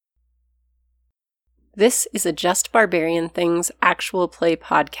This is a Just Barbarian Things actual play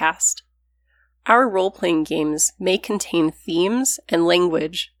podcast. Our role-playing games may contain themes and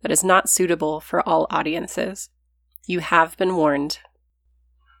language that is not suitable for all audiences. You have been warned.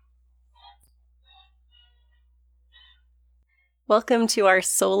 Welcome to our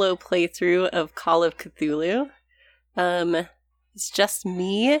solo playthrough of Call of Cthulhu. It's just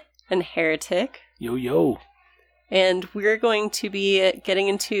me and Heretic. Yo. And we're going to be getting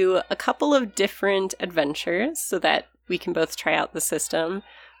into a couple of different adventures so that we can both try out the system.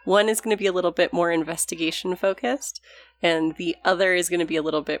 One is going to be a little bit more investigation focused, and the other is going to be a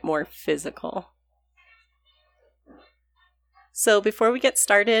little bit more physical. So before we get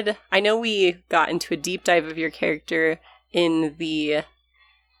started, I know we got into a deep dive of your character in the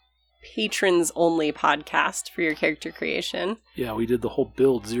patrons only podcast for your character creation. Yeah, we did the whole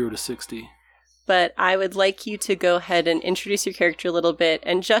build 0 to 60. But I would like you to go ahead and introduce your character a little bit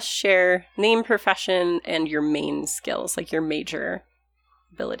and just share name, profession, and your main skills, like your major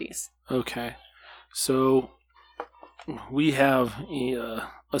abilities. Okay. So we have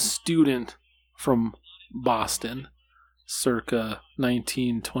a student from Boston, circa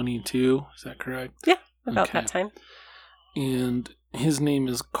 1922. Is that correct? Yeah, about that time. And his name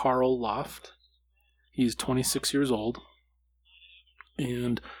is Carl Loft. He's 26 years old.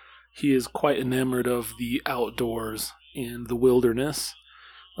 And he is quite enamored of the outdoors and the wilderness.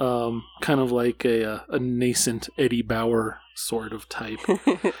 Kind of like a nascent Eddie Bauer sort of type.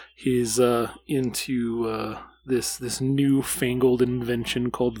 He's into this newfangled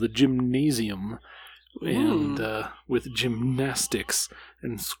invention called the gymnasium. And with gymnastics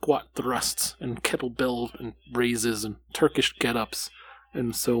and squat thrusts and kettlebell and raises and Turkish get-ups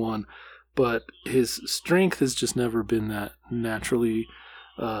and so on. But his strength has just never been that naturally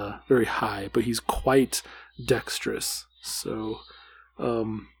very high, but he's quite dexterous. So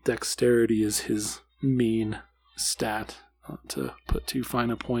dexterity is his main stat, to put too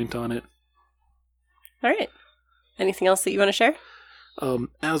fine a point on it. All right. Anything else that you want to share?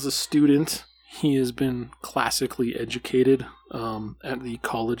 As a student, he has been classically educated at the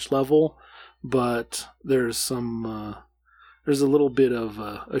college level, but there's a little bit of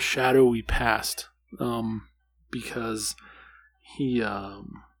a shadowy past because he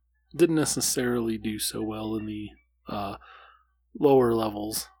didn't necessarily do so well in the lower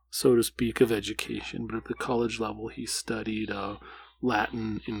levels, so to speak, of education. But at the college level, he studied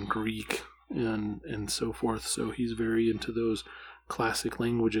Latin and Greek and so forth. So he's very into those classic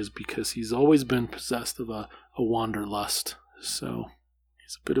languages because he's always been possessed of a wanderlust. So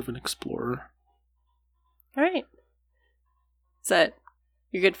he's a bit of an explorer. All right. Is that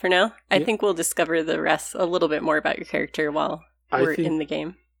you're good for now? I think we'll discover the rest a little bit more about your character while we're in the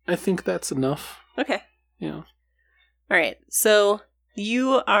game. I think that's enough. Okay. Yeah. All right. So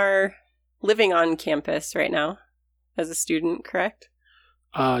you are living on campus right now as a student, correct?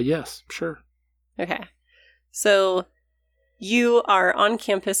 Yes, sure. Okay. So you are on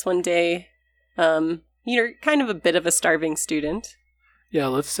campus one day. You're kind of a bit of a starving student. Yeah,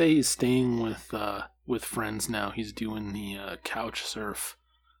 let's say he's staying with friends now. He's doing the couch surf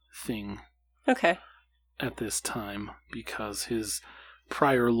thing. Okay. At this time, because his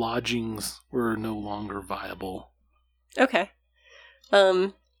prior lodgings were no longer viable. Okay.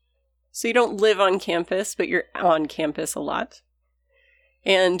 So you don't live on campus, but you're on campus a lot.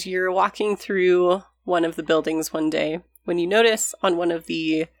 And you're walking through one of the buildings one day when you notice on one of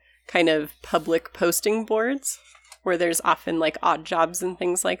the kind of public posting boards, where there's often like odd jobs and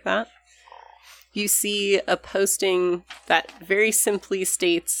things like that, you see a posting that very simply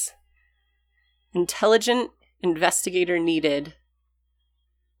states, "Intelligent investigator needed.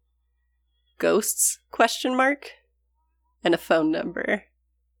 Ghosts? ? And a phone number."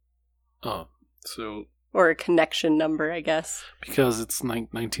 Oh, so... Or a connection number, I guess. Because it's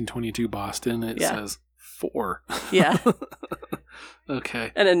 1922 Boston, it says 4. Yeah.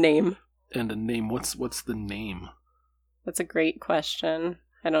 Okay. And a name. And a name. What's the name? That's a great question.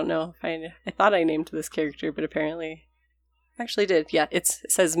 I don't know if I thought I named this character, but apparently I actually did. Yeah, it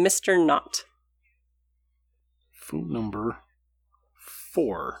says Mr. Knott. Phone number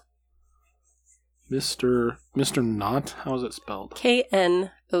 4. Mr. Knott? How is it spelled?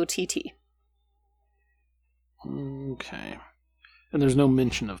 Knott. Okay. And there's no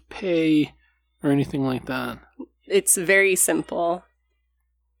mention of pay or anything like that? It's very simple.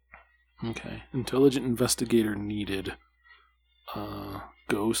 Okay. Intelligent investigator needed.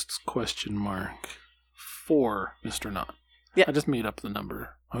 Ghosts? ? 4 Mr. Knott. Yeah. I just made up the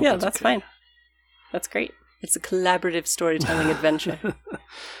number. Yeah, that's fine. That's great. It's a collaborative storytelling adventure.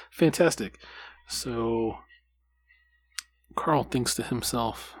 Fantastic. So, Carl thinks to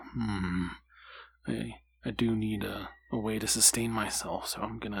himself, I do need a way to sustain myself, so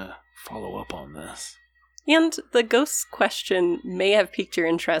I'm gonna follow up on this. And the ghost question may have piqued your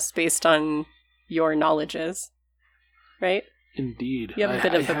interest based on your knowledges, right? Indeed. You have a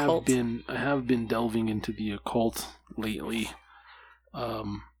bit of the cult. I have been delving into the occult lately,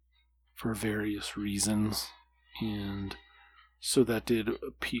 for various reasons, and so that did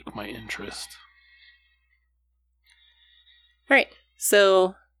pique my interest. All right.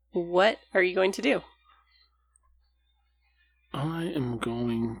 So, what are you going to do? I am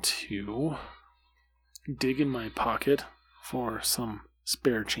going to dig in my pocket for some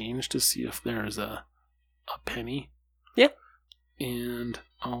spare change to see if there's a penny. Yeah. And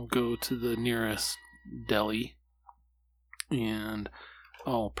I'll go to the nearest deli and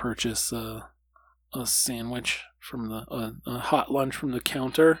I'll purchase a sandwich from a hot lunch from the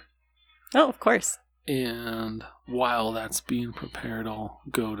counter. Oh, of course. And while that's being prepared, I'll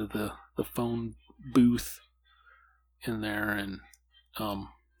go to the phone booth in there and,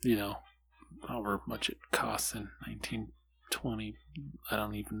 however much it costs in 1920, I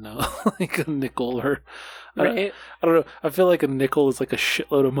don't even know, like a nickel or, right. I don't know. I feel like a nickel is like a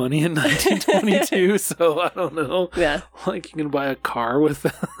shitload of money in 1922, so I don't know. Yeah. Like you can buy a car with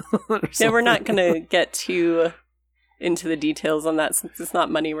that. Yeah, we're not going to get too into the details on that since it's not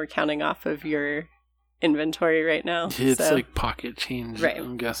money we're counting off of your inventory right now. It's like pocket change, right.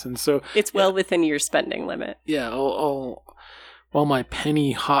 I'm guessing. So it's well within your spending limit. Yeah, I'll while my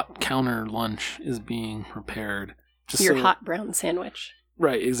penny hot counter lunch is being prepared. Your hot brown sandwich.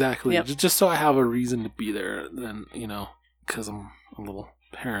 Right, exactly. Yep. Just so I have a reason to be there, then, because I'm a little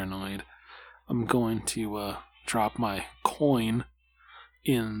paranoid, I'm going to drop my coin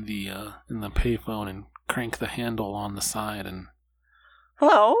in the payphone and crank the handle on the side and...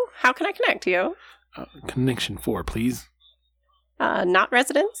 Hello, how can I connect you? Connection 4, please. Not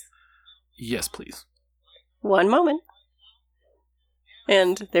residence? Yes, please. One moment.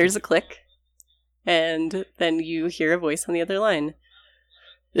 And there's a click. And then you hear a voice on the other line.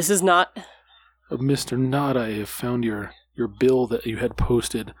 This is not... Mr. Knott, I have found your bill that you had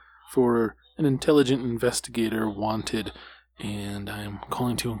posted for an intelligent investigator wanted, and I am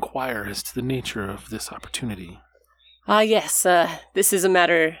calling to inquire as to the nature of this opportunity. Yes, this is a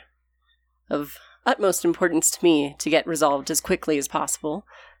matter of utmost importance to me to get resolved as quickly as possible.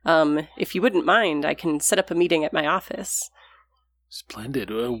 If you wouldn't mind, I can set up a meeting at my office. Splendid.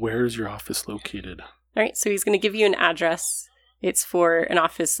 Where is your office located? All right, so he's going to give you an address. It's for an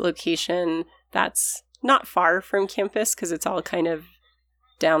office location that's not far from campus because it's all kind of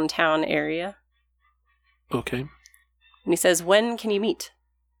downtown area. Okay. And he says, when can you meet?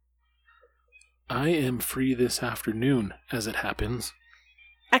 I am free this afternoon, as it happens.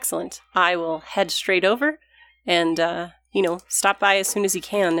 Excellent. I will head straight over and, stop by as soon as you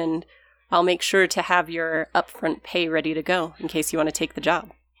can, and I'll make sure to have your upfront pay ready to go in case you want to take the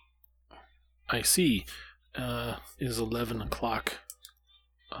job. I see. Is 11 o'clock.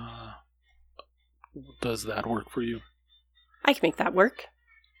 Does that work for you? I can make that work.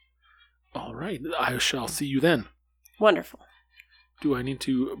 All right. I shall see you then. Wonderful. Do I need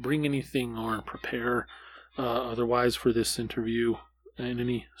to bring anything or prepare otherwise for this interview in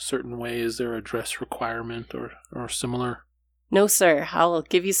any certain way? Is there a dress requirement or similar? No, sir. I'll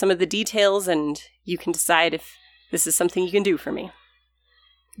give you some of the details and you can decide if this is something you can do for me.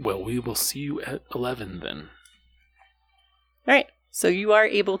 Well, we will see you at 11 then. All right. So you are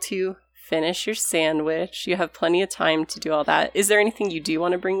able to finish your sandwich. You have plenty of time to do all that. Is there anything you do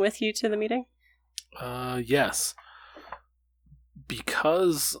want to bring with you to the meeting? Yes.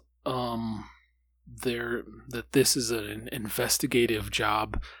 Because this is an investigative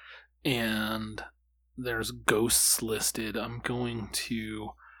job and there's ghosts listed, I'm going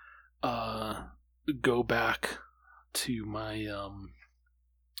to go back to my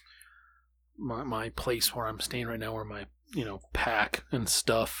my place where I'm staying right now, where my pack and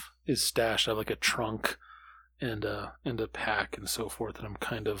stuff is stashed. I have like a trunk and a pack and so forth that I'm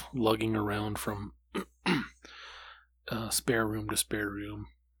kind of lugging around from spare room to spare room.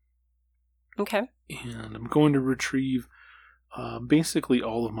 Okay. And I'm going to retrieve basically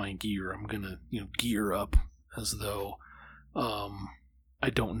all of my gear. I'm going to gear up as though I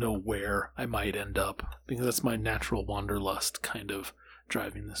don't know where I might end up, because that's my natural wanderlust kind of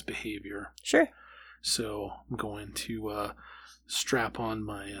driving this behavior. Sure. So I'm going to strap on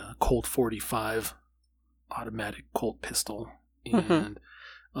my Colt 45 automatic Colt pistol and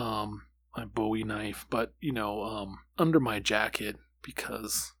my Bowie knife, but under my jacket,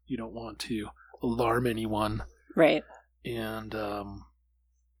 because you don't want to alarm anyone. Right. And I'm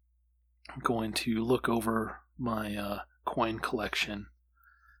going to look over my coin collection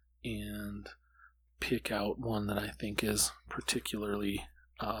and pick out one that I think is particularly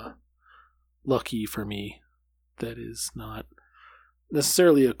lucky for me. That is not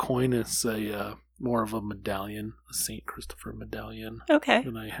necessarily a coin. It's a more of a medallion, a St. Christopher medallion. Okay.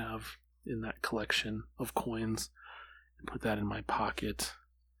 That I have in that collection of coins. And put that in my pocket.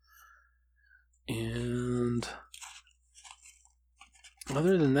 And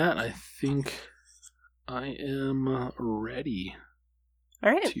other than that, I think I am ready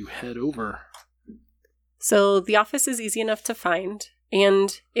All right. to head over. So the office is easy enough to find,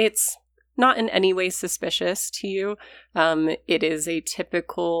 and it's not in any way suspicious to you. It is a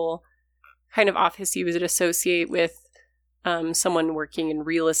typical kind of office you would associate with someone working in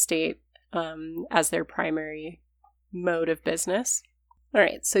real estate as their primary mode of business. All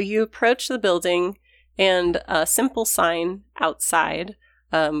right, so you approach the building, and a simple sign outside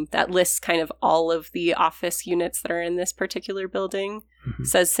that lists kind of all of the office units that are in this particular building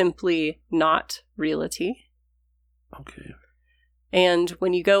says simply "Not Realty." Okay. And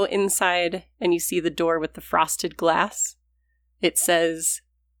when you go inside and you see the door with the frosted glass, it says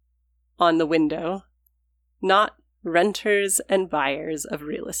on the window, "Not renters and buyers of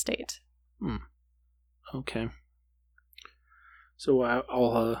real estate." Okay. So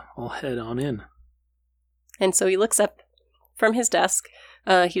I'll head on in. And so he looks up from his desk.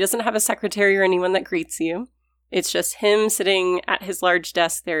 He doesn't have a secretary or anyone that greets you. It's just him sitting at his large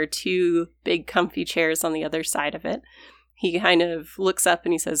desk. There are two big comfy chairs on the other side of it. He kind of looks up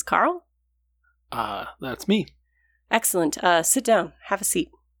and he says, "Carl?" That's me. "Excellent. Sit down. Have a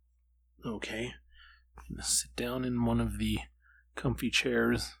seat." Okay. I'm going to sit down in one of the comfy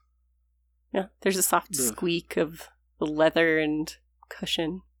chairs. Yeah, there's a soft squeak of the leather and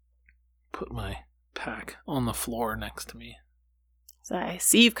cushion. Put my pack on the floor next to me. So I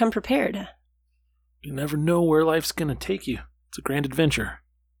see you've come prepared. You never know where life's going to take you. It's a grand adventure.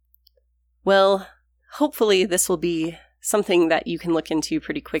 Well, hopefully this will be something that you can look into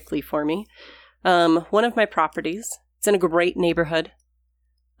pretty quickly for me. One of my properties, it's in a great neighborhood.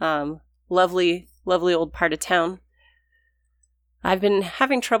 Lovely old part of town. I've been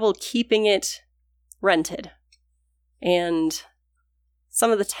having trouble keeping it rented. And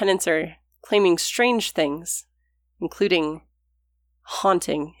some of the tenants are claiming strange things, including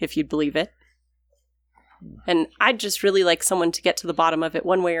haunting, if you'd believe it. And I'd just really like someone to get to the bottom of it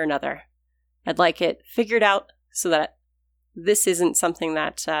one way or another. I'd like it figured out so that this isn't something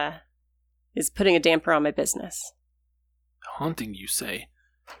that is putting a damper on my business. Haunting, you say?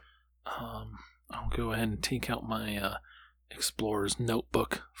 I'll go ahead and take out my explorer's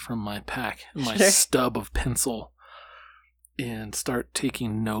notebook from my pack, my stub of pencil, and start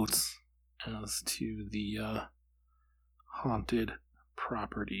taking notes as to the haunted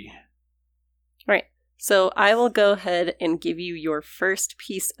property. All right. So I will go ahead and give you your first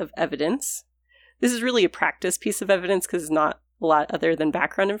piece of evidence. This is really a practice piece of evidence because it's not a lot other than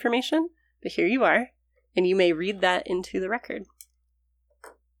background information. But here you are, and you may read that into the record.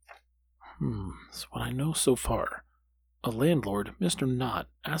 That's what I know so far. A landlord, Mr. Knott,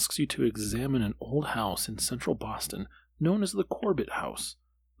 asks you to examine an old house in central Boston known as the Corbett House.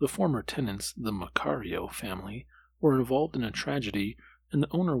 The former tenants, the Macario family, were involved in a tragedy, and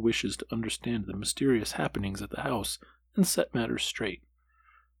the owner wishes to understand the mysterious happenings at the house and set matters straight.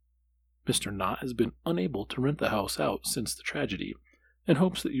 Mr. Knott has been unable to rent the house out since the tragedy, and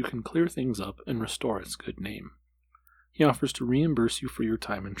hopes that you can clear things up and restore its good name. He offers to reimburse you for your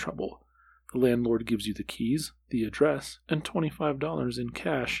time and trouble. The landlord gives you the keys, the address, and $25 in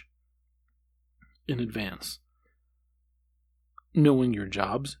cash in advance. Knowing your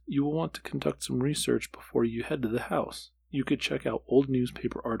jobs, you will want to conduct some research before you head to the house. You could check out old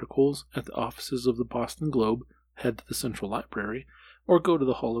newspaper articles at the offices of the Boston Globe, head to the Central Library, or go to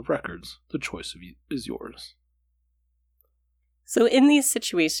the Hall of Records. The choice is yours. So in these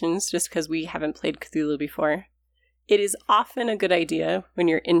situations, just because we haven't played Cthulhu before, it is often a good idea when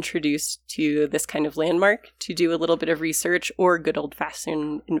you're introduced to this kind of landmark to do a little bit of research or good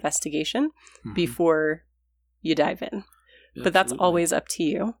old-fashioned investigation before you dive in. Yeah, but that's always up to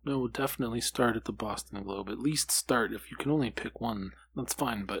you. No, definitely start at the Boston Globe. At least start. If you can only pick one, that's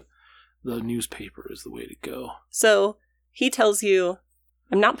fine, but the newspaper is the way to go. So he tells you,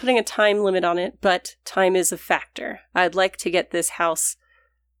 I'm not putting a time limit on it, but time is a factor. I'd like to get this house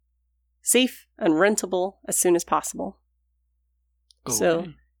safe and rentable as soon as possible. Okay. So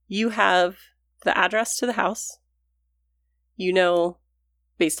you have the address to the house. You know,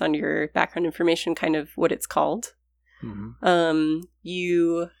 based on your background information, kind of what it's called.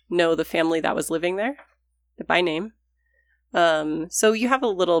 You know the family that was living there by name. So you have a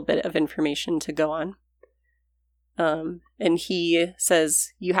little bit of information to go on. And he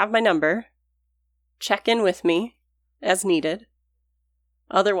says, you have my number. check in with me as needed.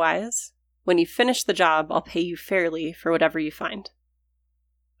 Otherwise, when you finish the job, I'll pay you fairly for whatever you find.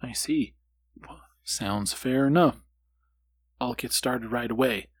 I see. Sounds fair enough. I'll get started right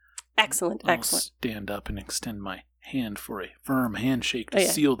away. Excellent. I'll stand up and extend my hand for a firm handshake to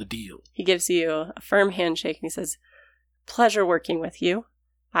seal the deal. He gives you a firm handshake and he says, "Pleasure working with you.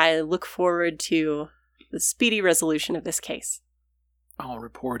 I look forward to the speedy resolution of this case." I'll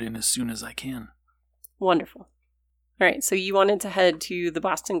report in as soon as I can. Wonderful. All right, so you wanted to head to the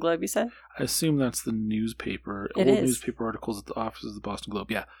Boston Globe, you said? I assume that's the newspaper. It old is. Newspaper articles at the office of the Boston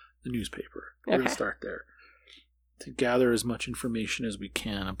Globe. Yeah, the newspaper. We're Okay. going to start there. To gather as much information as we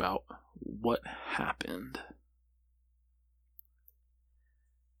can about what happened.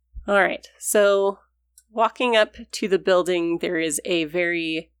 All right, so walking up to the building, there is a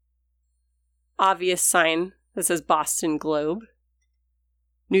very obvious sign that says Boston Globe.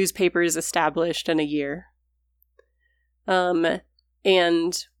 Newspaper is established in a year.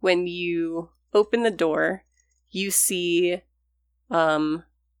 And when you open the door, you see a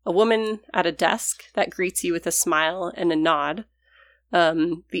woman at a desk that greets you with a smile and a nod.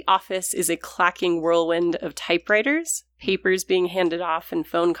 The office is a clacking whirlwind of typewriters, papers being handed off, and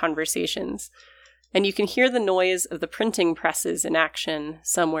phone conversations. And you can hear the noise of the printing presses in action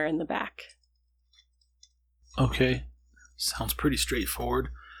somewhere in the back. Okay. Sounds pretty straightforward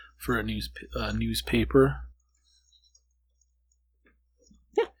for a newspaper.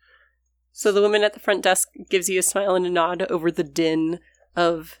 So the woman at the front desk gives you a smile and a nod over the din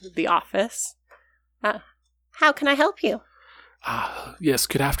of the office. How can I help you? Yes,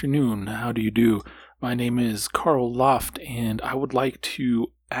 good afternoon. How do you do? My name is Carl Loft, and I would like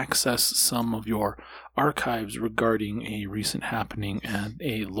to access some of your archives regarding a recent happening at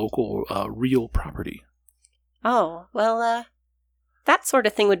a local real property. Oh, well, that sort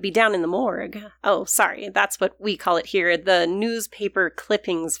of thing would be down in the morgue. Oh, sorry, that's what we call it here, the newspaper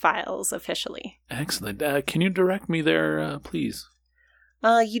clippings files officially. Excellent. Can you direct me there, please?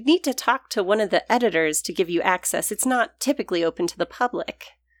 You'd need to talk to one of the editors to give you access. It's not typically open to the public.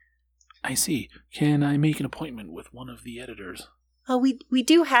 I see. Can I make an appointment with one of the editors? We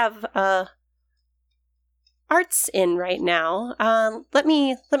do have, Art's in right now. Let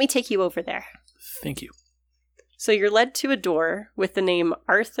me take you over there. Thank you. So you're led to a door with the name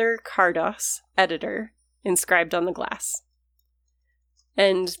Arthur Cardos, editor, inscribed on the glass.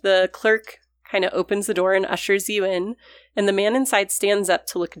 And the clerk kind of opens the door and ushers you in, and the man inside stands up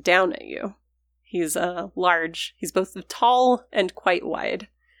to look down at you. He's large. He's both tall and quite wide.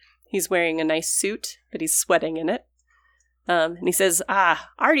 He's wearing a nice suit, but he's sweating in it. And he says,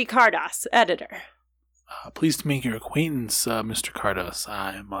 Artie Cardos, editor. Pleased to make your acquaintance, Mr. Cardos.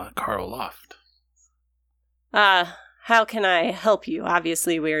 I'm Carl Loft. How can I help you?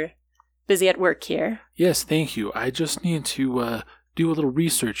 Obviously, we're busy at work here. Yes, thank you. I just need to do a little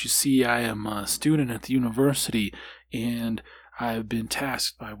research. You see, I am a student at the university, and I've been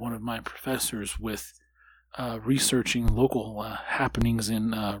tasked by one of my professors with researching local happenings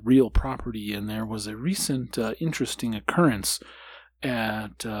in real property, and there was a recent interesting occurrence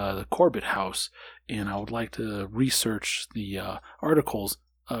at the Corbett House, and I would like to research the articles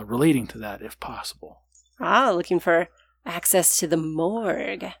relating to that, if possible. Looking for access to the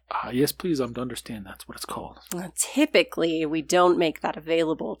morgue. Yes, please. I'm to understand that's what it's called. Well, typically, we don't make that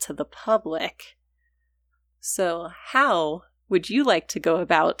available to the public. So how would you like to go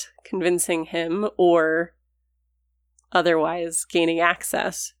about convincing him or otherwise gaining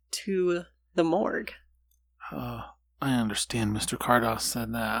access to the morgue? I understand, Mr. Cardos,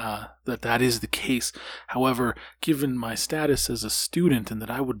 that is the case. However, given my status as a student and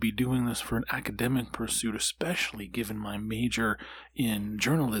that I would be doing this for an academic pursuit, especially given my major in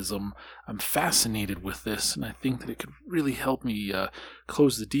journalism, I'm fascinated with this, and I think that it could really help me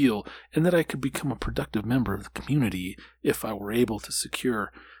close the deal, and that I could become a productive member of the community if I were able to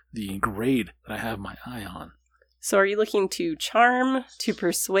secure the grade that I have my eye on. So are you looking to charm, to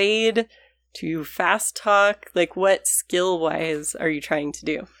persuade, to fast talk? Like, what skill-wise are you trying to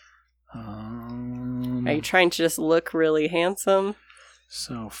do? Are you trying to just look really handsome?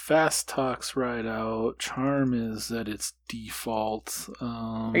 So, fast talk's right out. Charm is at its default.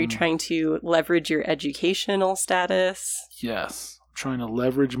 Are you trying to leverage your educational status? Yes. I'm trying to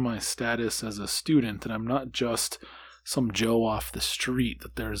leverage my status as a student, that I'm not just some Joe off the street,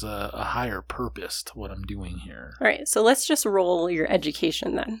 that there's a higher purpose to what I'm doing here. All right, so let's just roll your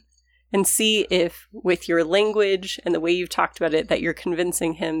education then. And see if, with your language and the way you've talked about it, that you're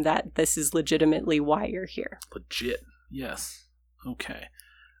convincing him that this is legitimately why you're here. Legit, yes. Okay.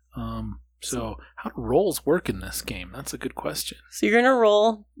 So how do rolls work in this game? That's a good question. So you're going to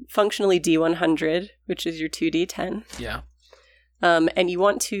roll functionally D100, which is your 2D10. Yeah. And you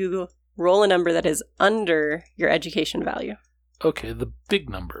want to roll a number that is under your education value. Okay, the big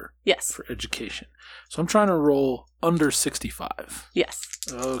number. Yes. For education. So I'm trying to roll under 65. Yes.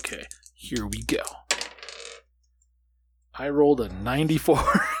 Okay, here we go. I rolled a 94.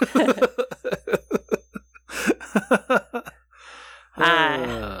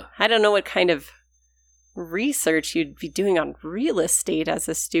 I don't know what kind of research you'd be doing on real estate as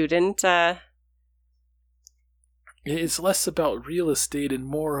a student. It's less about real estate and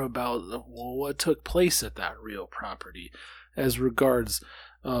more about what took place at that real property as regards,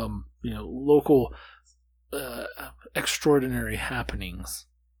 local extraordinary happenings,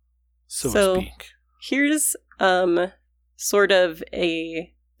 so to speak. Here's sort of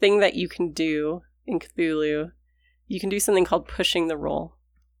a thing that you can do in Cthulhu. You can do something called pushing the roll.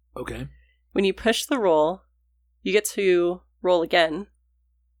 Okay. When you push the roll, you get to roll again.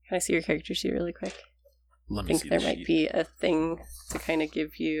 Can I see your character sheet really quick? Let me I see think there might be a thing to kind of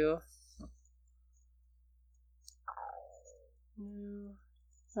give you.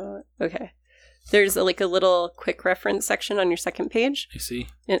 Okay. There's a little quick reference section on your second page. I see.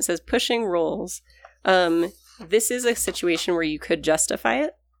 And it says pushing rolls. This is a situation where you could justify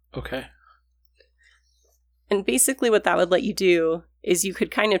it. Okay. And basically what that would let you do is you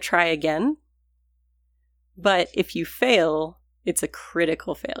could kind of try again. But if you fail, it's a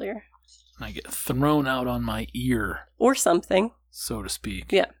critical failure. I get thrown out on my ear. Or something. So to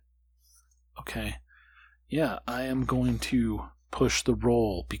speak. Yeah. Okay. Yeah, I am going to push the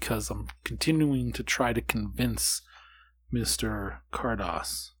roll because I'm continuing to try to convince Mr.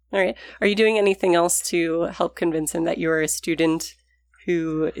 Cardos. All right. Are you doing anything else to help convince him that you're a student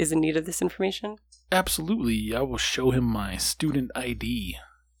who is in need of this information? Absolutely. I will show him my student ID.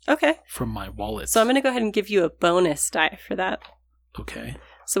 Okay. From my wallet. So I'm going to go ahead and give you a bonus die for that. Okay.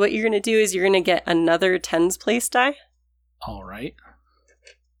 So what you're going to do is you're going to get another tens place die. All right.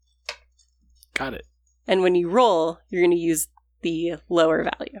 Got it. And when you roll, you're going to use the lower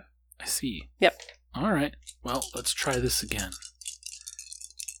value. I see. Yep. All right. Well, let's try this again.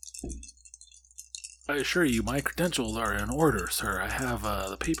 I assure you, my credentials are in order, sir. I have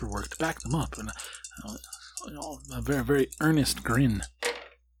the paperwork to back them up, and a very, very earnest grin.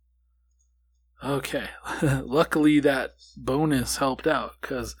 Okay. Luckily, that bonus helped out,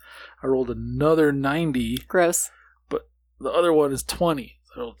 because I rolled another 90. Gross. But the other one is 20.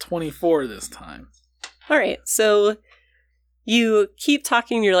 So 24 this time. All right. So you keep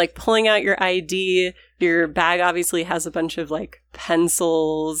talking. You're pulling out your ID. Your bag obviously has a bunch of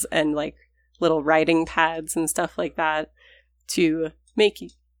pencils and little writing pads and stuff like that to make,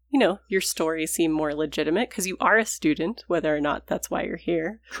 your story seem more legitimate because you are a student, whether or not that's why you're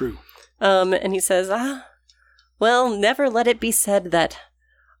here. True. And he says, well, never let it be said that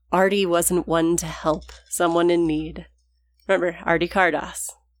Artie wasn't one to help someone in need. Remember, Artie Cardos.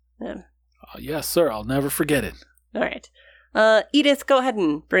 Yeah. Yes, sir. I'll never forget it. All right. Edith, go ahead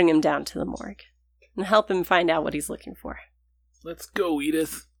and bring him down to the morgue and help him find out what he's looking for. Let's go,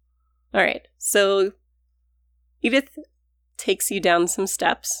 Edith. All right. So Edith takes you down some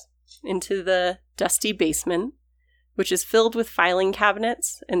steps into the dusty basement, which is filled with filing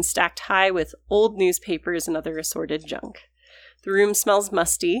cabinets and stacked high with old newspapers and other assorted junk. The room smells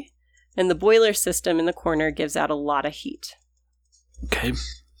musty, and the boiler system in the corner gives out a lot of heat. Okay.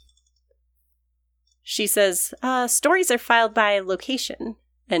 She says, stories are filed by location,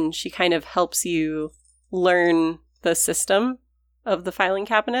 and she kind of helps you learn the system of the filing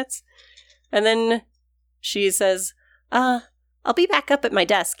cabinets. And then she says, I'll be back up at my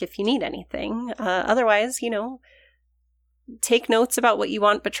desk if you need anything. Otherwise, take notes about what you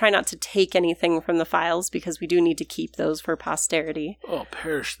want, but try not to take anything from the files because we do need to keep those for posterity. Oh,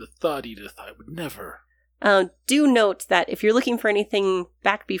 perish the thought, Edith. I would never. Do note that if you're looking for anything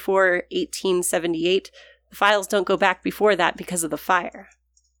back before 1878, the files don't go back before that because of the fire.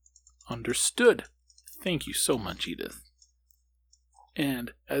 Understood. Thank you so much, Edith.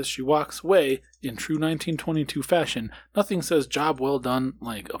 And as she walks away, in true 1922 fashion, nothing says job well done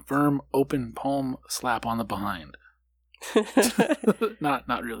like a firm, open palm slap on the behind.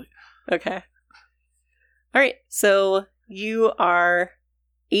 Not really. Okay. All right. So you are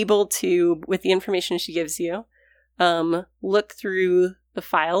able to, with the information she gives you, look through the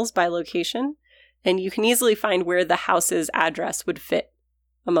files by location, and you can easily find where the house's address would fit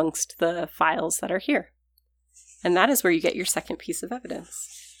amongst the files that are here. And that is where you get your second piece of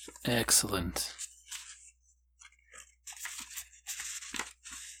evidence. Excellent.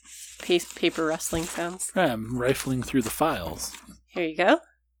 Paper rustling sounds. I'm rifling through the files. Here you go.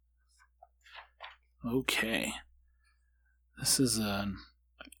 Okay. This is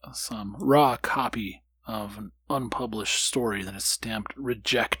some raw copy of an unpublished story that is stamped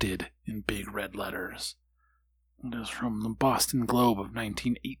 "Rejected" in big red letters. It is from the Boston Globe of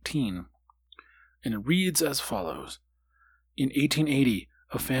 1918, and it reads as follows. In 1880,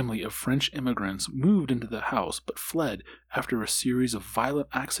 a family of French immigrants moved into the house but fled after a series of violent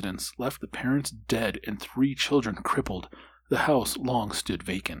accidents left the parents dead and 3 children crippled. The house long stood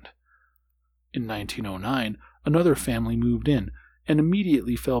vacant. In 1909, another family moved in and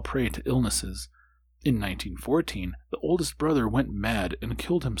immediately fell prey to illnesses. In 1914, the oldest brother went mad and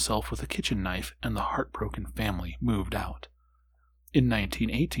killed himself with a kitchen knife, and the heartbroken family moved out. In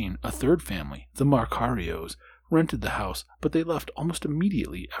 1918, a third family, the Macarios, rented the house, but they left almost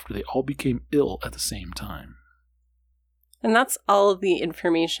immediately after they all became ill at the same time. And that's all of the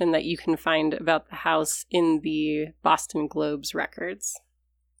information that you can find about the house in the Boston Globe's records.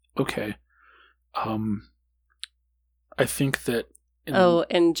 Okay. I think that...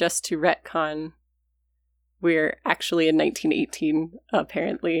 and just to retcon, we're actually in 1918,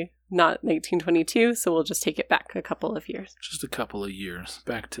 apparently, not 1922, so we'll just take it back a couple of years. Just a couple of years.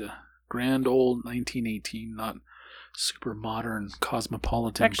 Back to grand old 1918, not super modern,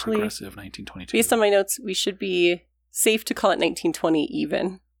 cosmopolitan, actually, progressive 1922. Based on my notes, we should be safe to call it 1920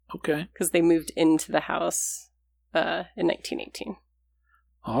 even. Okay. Because they moved into the house in 1918.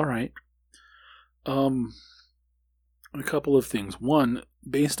 All right. A couple of things. One,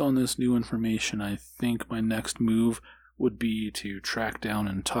 based on this new information, I think my next move would be to track down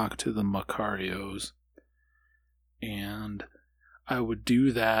and talk to the Macarios. And I would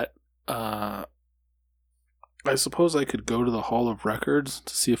do that. I suppose I could go to the Hall of Records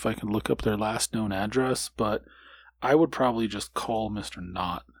to see if I can look up their last known address, but I would probably just call Mr.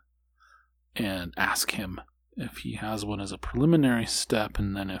 Knott and ask him if he has one as a preliminary step,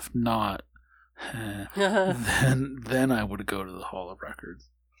 and then if not, then I would go to the Hall of Records.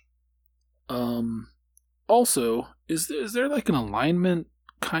 Also, is there like an alignment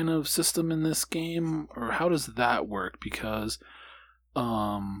kind of system in this game, or how does that work? Because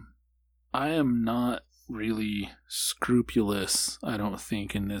I am not really scrupulous, I don't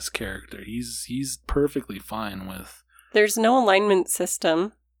think, in this character. He's perfectly fine with... There's no alignment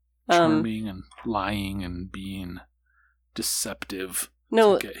system. Charming and lying and being deceptive.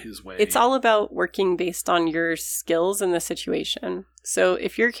 No, to get his way. It's all about working based on your skills in the situation. So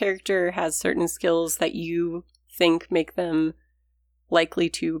if your character has certain skills that you think make them likely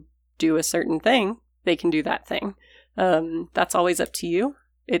to do a certain thing, they can do that thing. That's always up to you.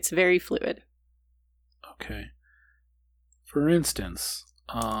 It's very fluid. Okay. For instance,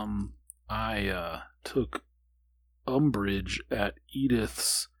 I took umbrage at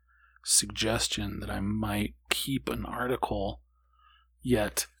Edith's suggestion that I might keep an article.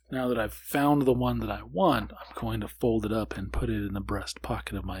 Yet, now that I've found the one that I want, I'm going to fold it up and put it in the breast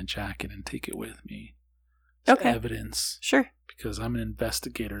pocket of my jacket and take it with me. As okay. Evidence. Sure. Because I'm an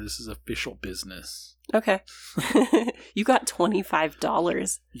investigator. This is official business. Okay. You got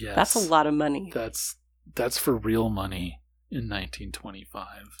 $25. Yes. That's a lot of money. That's for real money in 1925.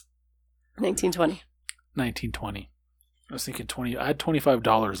 1920. 1920. I was thinking 20. I had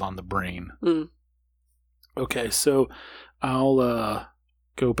 $25 on the brain. Mm. Okay, so I'll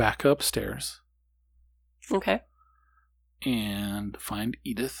go back upstairs. Okay. And find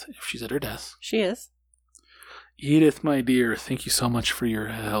Edith if she's at her desk. She is. Edith, my dear, thank you so much for your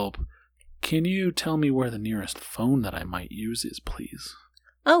help. Can you tell me where the nearest phone that I might use is, please?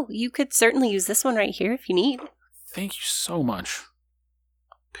 Oh, you could certainly use this one right here if you need. Thank you so much.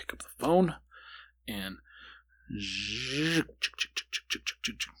 I'll pick up the phone and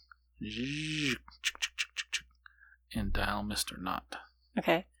dial Mr. Knott.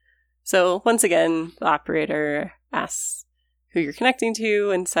 Okay. So once again, the operator asks who you're connecting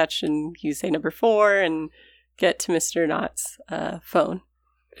to and such, and you say number 4 and get to Mr. Knott's phone.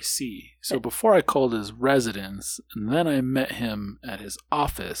 I see. So before I called his residence, and then I met him at his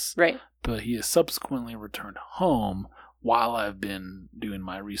office. Right. But he has subsequently returned home while I've been doing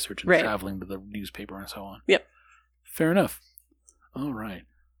my research and traveling to the newspaper and so on. Yep. Fair enough. All right.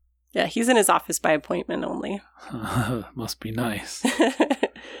 Yeah, he's in his office by appointment only. Must be nice.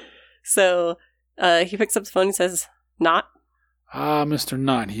 So he picks up the phone and says, Knott? Ah, Mr.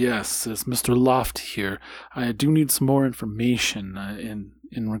 Knott, yes. It's Mr. Loft here. I do need some more information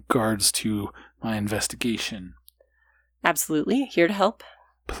in regards to my investigation. Absolutely. Here to help.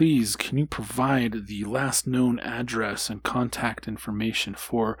 Please, can you provide the last known address and contact information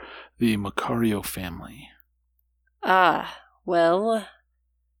for the Macario family? Well,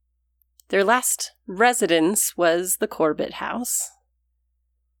 their last residence was the Corbett house.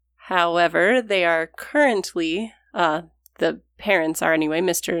 However, they are currently, the parents are anyway,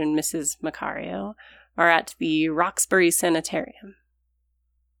 Mr. and Mrs. Macario, are at the Roxbury Sanitarium.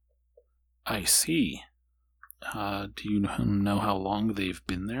 I see. Do you know how long they've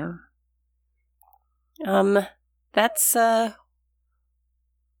been there? That's,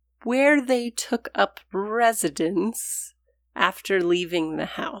 where they took up residence after leaving the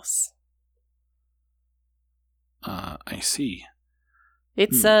house. I see.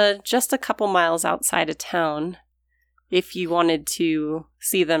 It's, just a couple miles outside of town. If you wanted to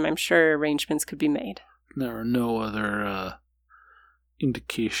see them, I'm sure arrangements could be made. There are no other,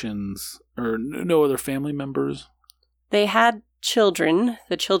 indications, or no other family members? They had children.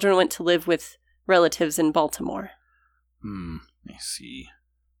 The children went to live with relatives in Baltimore. I see.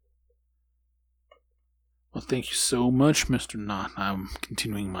 Well, thank you so much, Mr. Knott. I'm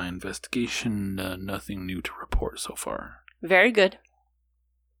continuing my investigation. Nothing new to report so far. Very good.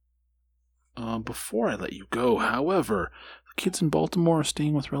 Before I let you go, however, the kids in Baltimore are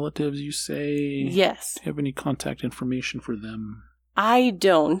staying with relatives, you say? Yes. Do you have any contact information for them? I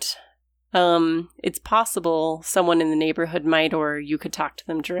don't. It's possible someone in the neighborhood might, or you could talk to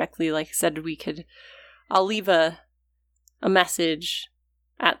them directly. Like I said, I'll leave a message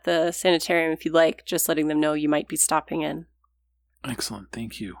at the sanitarium if you'd like, just letting them know you might be stopping in. Excellent,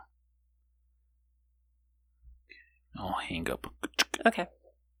 thank you. I'll hang up. Okay.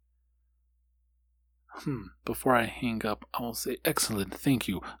 Before I hang up, I will say, excellent, thank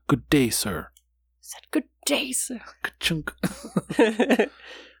you. Good day, sir. Said good day, sir. Ka-chunk. All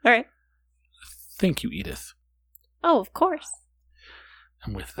right. Thank you, Edith. Oh, of course.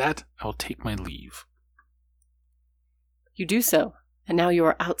 And with that, I'll take my leave. You do so, and now you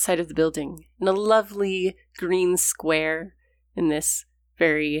are outside of the building, in a lovely green square in this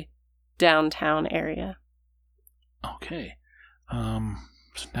very downtown area. Okay.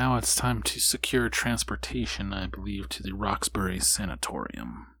 So now it's time to secure transportation, I believe, to the Roxbury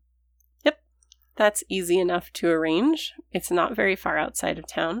Sanatorium. Yep. That's easy enough to arrange. It's not very far outside of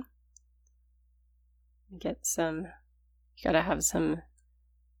town. You gotta have some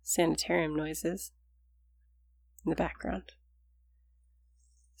sanitarium noises in the background.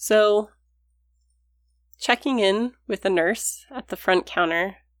 So, checking in with a nurse at the front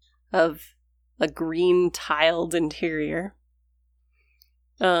counter of a green tiled interior.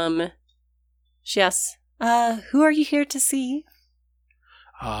 She asks, who are you here to see?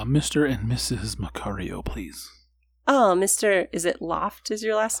 Mr. and Mrs. Macario, please. Oh, Mr. Is it Loft is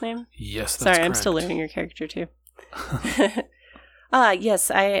your last name? Yes, that's Sorry, correct. I'm still learning your character too. Yes,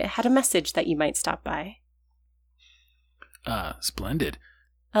 I had a message that you might stop by. Splendid.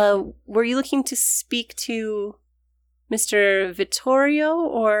 Were you looking to speak to Mr. Vittorio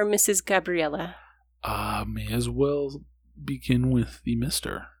or Mrs. Gabriella? May as well begin with the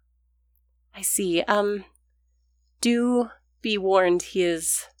Mr. I see. Do be warned, he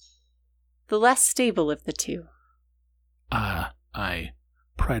is the less stable of the two. I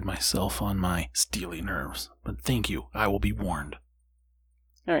pride myself on my steely nerves, but thank you. I will be warned.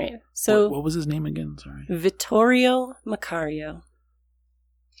 All right. So, what was his name again? Sorry. Vittorio Macario.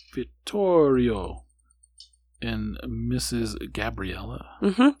 Vittorio and Mrs. Gabriella.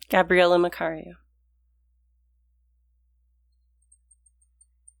 Mm-hmm. Gabriella Macario.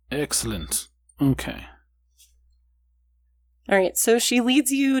 Excellent. Okay. All right. So she leads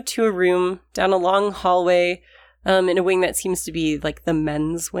you to a room down a long hallway, in a wing that seems to be like the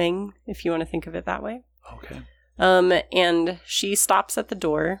men's wing, if you want to think of it that way. Okay. And she stops at the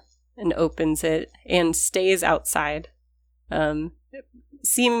door and opens it and stays outside.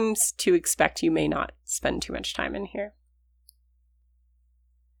 Seems to expect you may not spend too much time in here.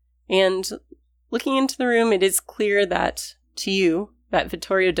 And looking into the room, it is clear that to you that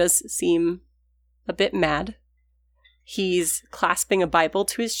Vittorio does seem a bit mad. He's clasping a Bible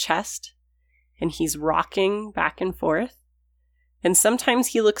to his chest and he's rocking back and forth. And sometimes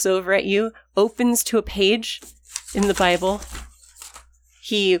he looks over at you, opens to a page in the Bible.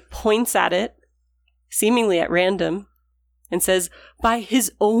 He points at it, seemingly at random, and says, "By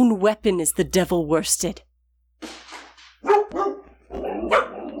his own weapon is the devil worsted."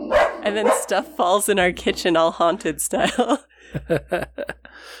 And then stuff falls in our kitchen all haunted style.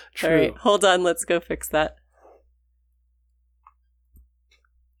 True. All right, hold on, let's go fix that.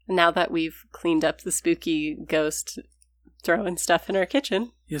 Now that we've cleaned up the spooky ghost throwing stuff in our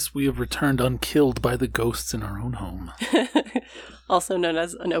kitchen. Yes, we have returned unkilled by the ghosts in our own home. Also known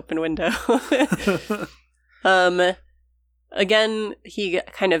as an open window. Again,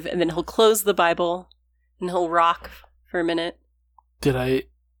 and then he'll close the Bible and he'll rock for a minute.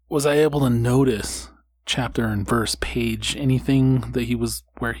 Was I able to notice chapter and verse, page, anything that he was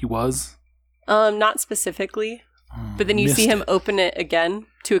where he was? Not specifically. But then you see him open it again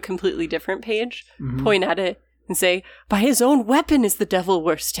to a completely different page, point at it, and say, "By his own weapon is the devil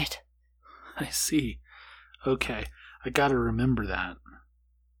worsted." I see. Okay, I gotta remember that.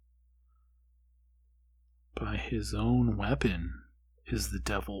 By his own weapon is the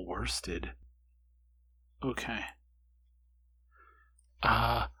devil worsted. Okay.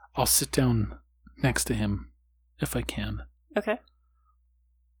 I'll sit down next to him, if I can. Okay.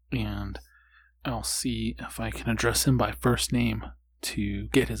 And I'll see if I can address him by first name to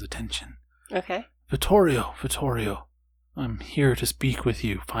get his attention. Okay. Vittorio, I'm here to speak with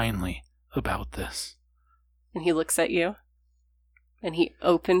you, finally, about this. And he looks at you, and he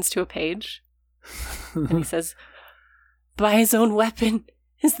opens to a page, and he says, "By his own weapon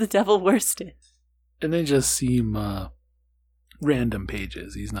is the devil worsted." And they just seem random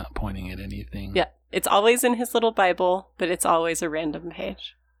pages. He's not pointing at anything. Yeah, it's always in his little Bible, but it's always a random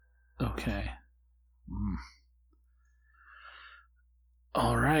page. Okay.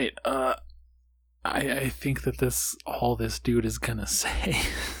 All right. I think that all this dude is gonna say,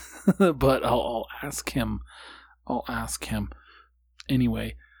 but I'll ask him.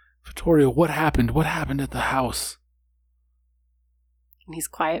 Anyway, Vittorio, what happened? What happened at the house? And he's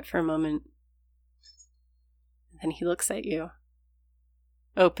quiet for a moment. And then he looks at you,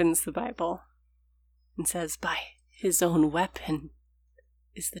 opens the Bible, and says, "By his own weapon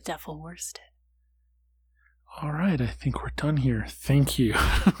is the devil worsted." All right, I think we're done here. Thank you.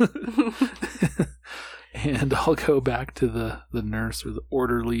 And I'll go back to the nurse or the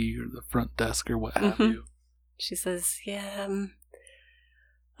orderly or the front desk or what have you. She says, "Yeah,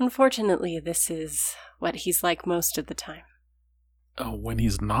 unfortunately, this is what he's like most of the time." Oh, when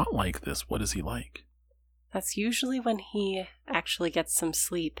he's not like this, what is he like? That's usually when he actually gets some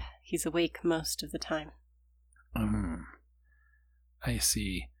sleep. He's awake most of the time. I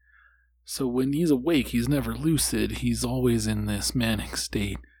see. So when he's awake, he's never lucid. He's always in this manic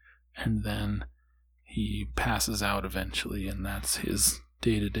state. And then he passes out eventually, and that's his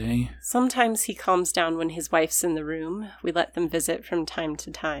day-to-day. Sometimes he calms down when his wife's in the room. We let them visit from time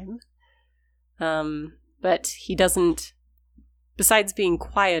to time. But he doesn't, besides being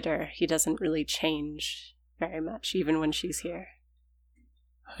quieter, he doesn't really change very much, even when she's here.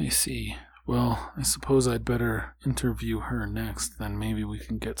 I see. Well, I suppose I'd better interview her next, then maybe we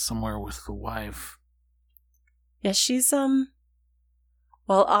can get somewhere with the wife. Yeah, she's, well,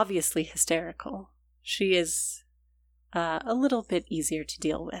 obviously hysterical. She is a little bit easier to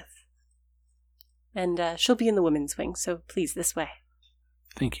deal with. And she'll be in the women's wing, so please, this way.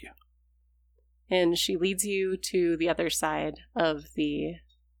 Thank you. And she leads you to the other side of the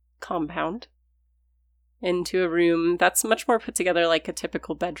compound, into a room that's much more put together like a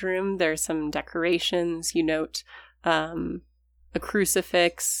typical bedroom. There are some decorations. You note a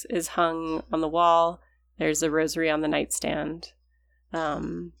crucifix is hung on the wall. There's a rosary on the nightstand.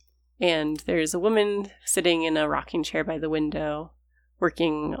 And there's a woman sitting in a rocking chair by the window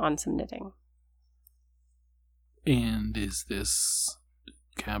working on some knitting. And is this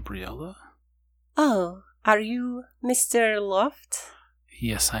Gabriella? Oh, are you Mr. Loft?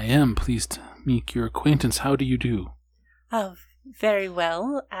 Yes, I am. Pleased to make your acquaintance. How do you do? Oh, very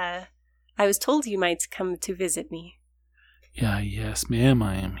well. I was told you might come to visit me. Yes, ma'am.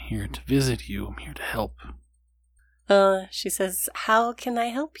 I am here to visit you. I'm here to help. She says, "How can I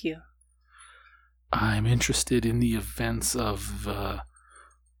help you?" I'm interested in the events of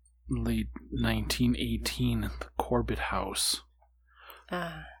late 1918 at the Corbett House.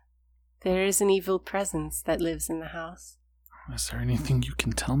 There is an evil presence that lives in the house. Is there anything you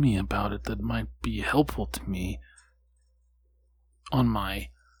can tell me about it that might be helpful to me on my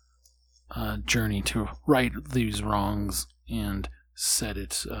journey to right these wrongs and set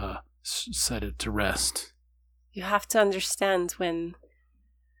it to rest? You have to understand, when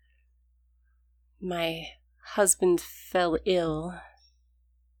my husband fell ill,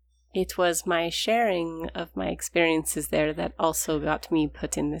 it was my sharing of my experiences there that also got me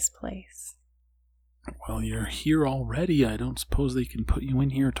put in this place. Well, you're here already. I don't suppose they can put you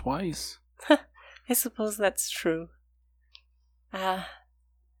in here twice. I suppose that's true.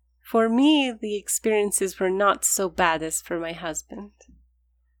 For me, the experiences were not so bad as for my husband.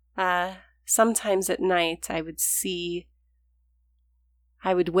 Sometimes at night I would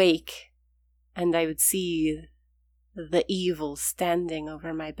wake, and I would see the evil standing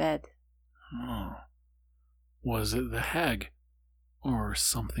over my bed. Oh. Was it the hag? Or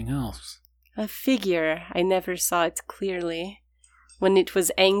something else? A figure. I never saw it clearly. When it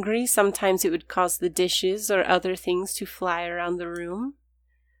was angry, sometimes it would cause the dishes or other things to fly around the room.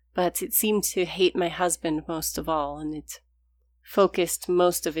 but it seemed to hate my husband most of all, and it focused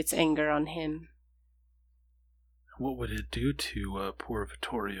most of its anger on him. What would it do to poor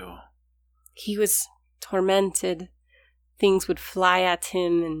Vittorio? He was tormented. Things would fly at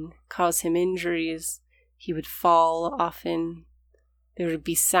him and cause him injuries. He would fall often. There would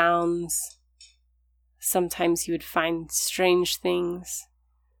be sounds. Sometimes he would find strange things.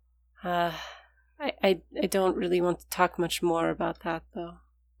 I don't really want to talk much more about that, though.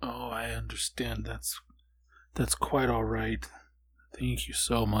 Oh, I understand. That's quite all right. Thank you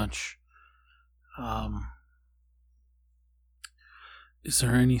so much. Is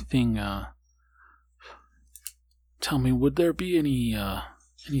there anything, tell me, would there be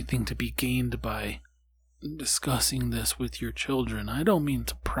anything to be gained by discussing this with your children? I don't mean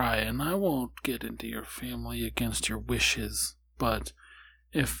to pry, and I won't get into your family against your wishes, but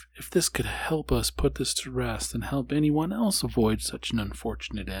if this could help us put this to rest and help anyone else avoid such an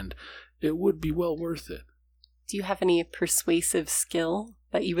unfortunate end, it would be well worth it. Do you have any persuasive skill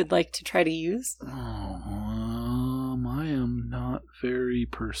that you would like to try to use? I am not very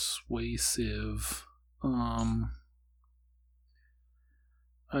persuasive. I'd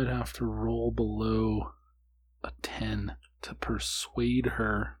have to roll below a 10 to persuade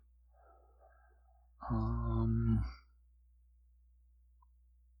her.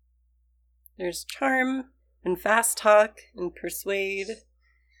 There's charm and fast talk and persuade.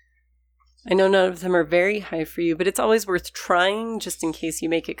 I know none of them are very high for you, but it's always worth trying just in case you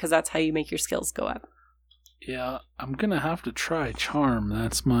make it, because that's how you make your skills go up. Yeah, I'm gonna have to try charm.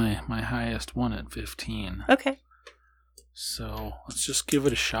 That's my highest one at 15. Okay. So let's just give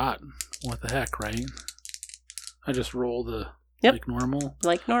it a shot. What the heck, right? I just roll the like normal?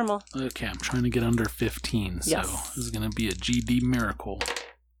 Like normal. Okay, I'm trying to get under 15, so yes. This is gonna be a GD miracle.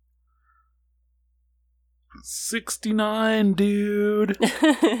 69, dude!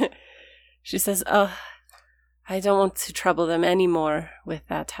 She says, "Oh, I don't want to trouble them anymore with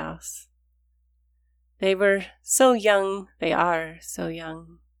that house. They were so young. They are so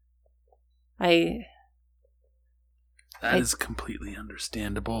young. That is completely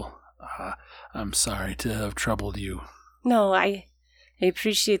understandable. I'm sorry to have troubled you. No, I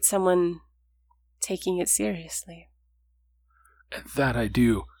appreciate someone taking it seriously. And that I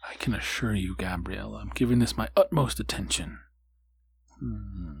do. I can assure you, Gabrielle, I'm giving this my utmost attention.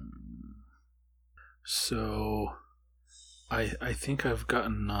 So, I think I've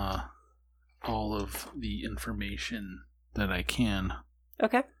gotten all of the information that I can.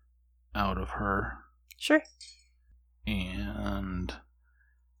 Okay. Out of her. Sure. And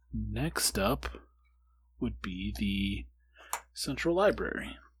next up would be the Central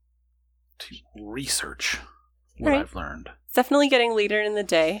Library to research what I've learned. It's definitely getting later in the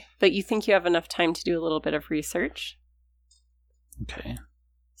day, but you think you have enough time to do a little bit of research. Okay.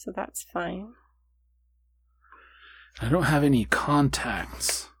 So that's fine. I don't have any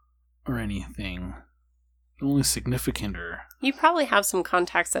contacts or anything. The only significant are... You probably have some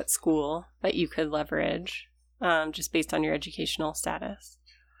contacts at school that you could leverage, just based on your educational status.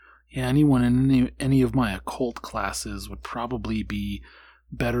 Yeah, anyone in any of my occult classes would probably be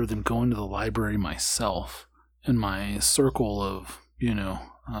better than going to the library myself. In my circle of,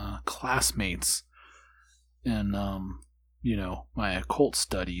 classmates and, my occult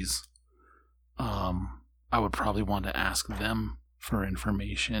studies, I would probably want to ask them for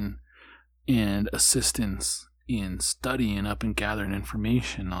information and assistance in studying up and gathering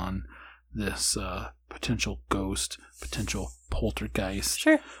information on this potential ghost, potential poltergeist.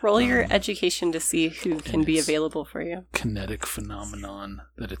 Sure. Roll your education to see who can be available for you. Kinetic phenomenon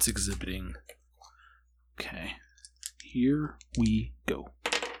that it's exhibiting. Okay. Here we go.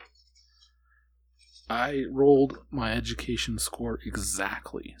 I rolled my education score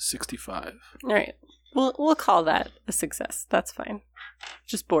exactly 65. All right. We'll call that a success. That's fine.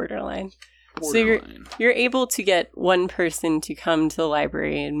 Just borderline. So you're able to get one person to come to the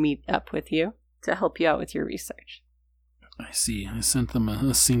library and meet up with you to help you out with your research. I see. I sent them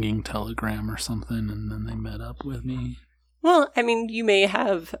a singing telegram or something, and then they met up with me. Well, I mean, you may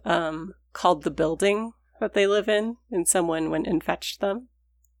have called the building that they live in, and someone went and fetched them.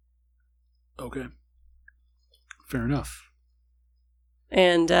 Okay. Fair enough.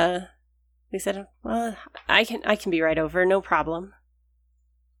 And they said, "Well, I can be right over, no problem."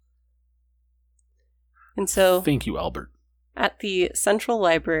 And so, thank you, Albert. At the Central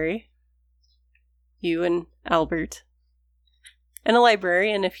Library, you and Albert, and a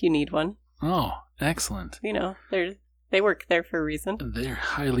librarian if you need one. Oh, excellent. They work there for a reason. They're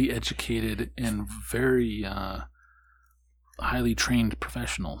highly educated and very highly trained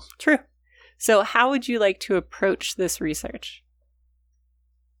professionals. True. So how would you like to approach this research?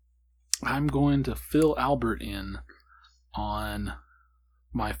 I'm going to fill Albert in on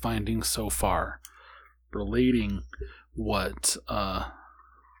my findings so far, relating what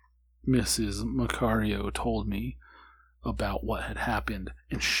Mrs. Macario told me about what had happened,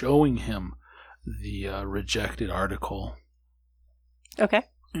 and showing him the rejected article. Okay.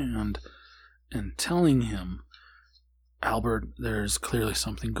 And telling him, Albert, there's clearly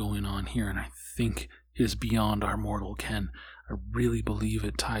something going on here, and I think it is beyond our mortal ken. I really believe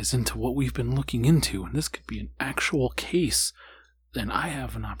it ties into what we've been looking into, and this could be an actual case. And I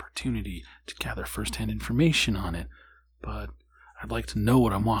have an opportunity to gather first-hand information on it, but I'd like to know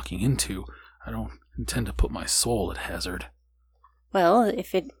what I'm walking into. I don't intend to put my soul at hazard. Well,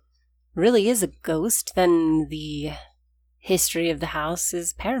 if it really is a ghost, then the history of the house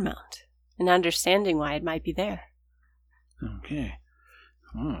is paramount, and understanding why it might be there. Okay.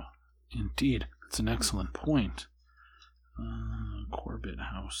 Oh, indeed. That's an excellent point. Corbett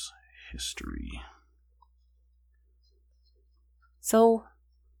House history. So,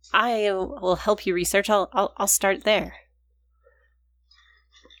 I will help you research. I'll start there.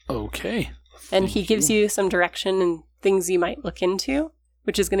 Okay. And he gives you some direction and things you might look into,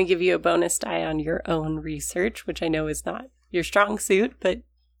 which is going to give you a bonus die on your own research, which I know is not your strong suit, but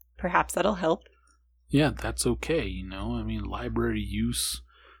perhaps that'll help. Yeah, that's okay, you know. I mean, library use,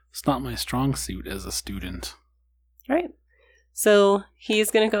 it's not my strong suit as a student. All right. So he's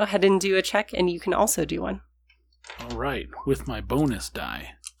going to go ahead and do a check, and you can also do one. All right, with my bonus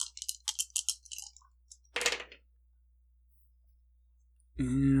die.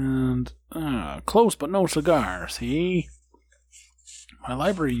 And, close but no cigar, see? My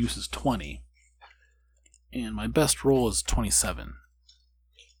library use is 20. And my best roll is 27.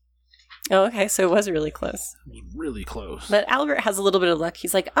 Oh, okay, so it was really close. It was really close. But Albert has a little bit of luck.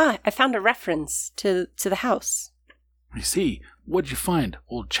 He's like, I found a reference to the house. I see. What'd you find,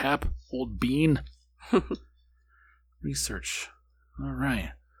 old chap? Old bean? Research. All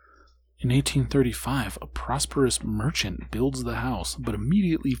right. In 1835, a prosperous merchant builds the house, but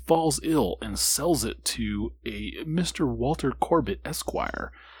immediately falls ill and sells it to a Mr. Walter Corbett,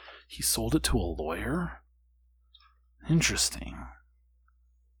 Esquire. He sold it to a lawyer? Interesting.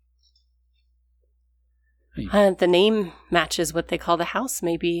 The name matches what they call the house.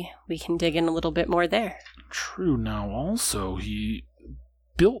 Maybe we can dig in a little bit more there. True. Now, also, he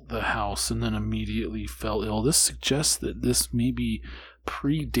built the house and then immediately fell ill. This suggests that this maybe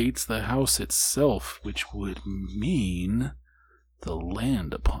predates the house itself, which would mean the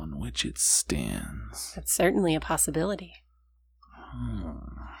land upon which it stands. That's certainly a possibility.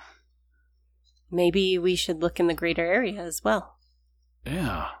 Maybe we should look in the greater area as well.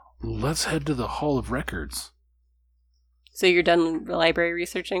 Yeah. Let's head to the Hall of Records. So you're done library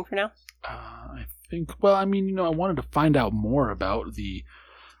researching for now? I think, well, I mean, you know, I wanted to find out more about the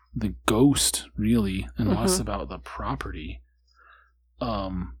ghost, really, and less about the property.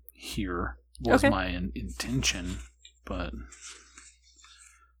 Here was my intention, but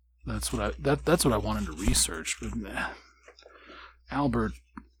that's what I wanted to research. But Albert,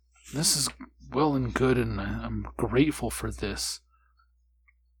 this is well and good, and I'm grateful for this.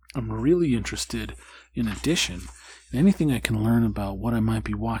 I'm really interested, in addition, in anything I can learn about what I might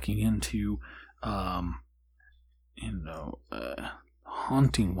be walking into,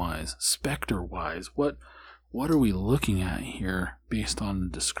 haunting-wise, specter-wise. What are we looking at here based on the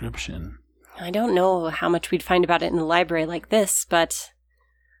description? I don't know how much we'd find about it in a library like this, but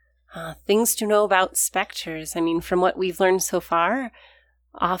things to know about specters. I mean, from what we've learned so far,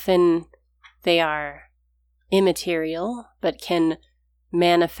 often they are immaterial, but can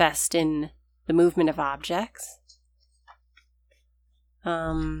manifest in the movement of objects.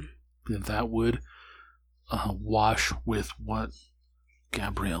 That would wash with what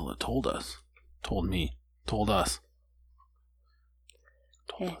Gabriella told us.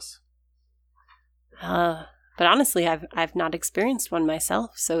 But honestly, I've not experienced one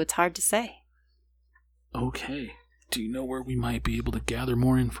myself, so it's hard to say. Okay. Do you know where we might be able to gather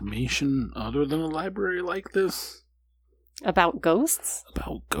more information other than a library like this? About ghosts?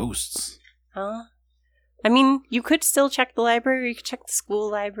 About ghosts. I mean, you could still check the library, you could check the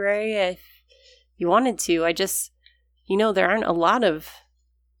school library if you wanted to. I just, there aren't a lot of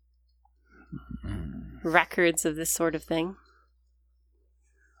records of this sort of thing.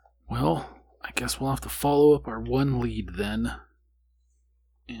 Well, I guess we'll have to follow up our one lead then.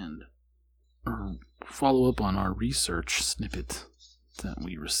 Or follow up on our research snippet that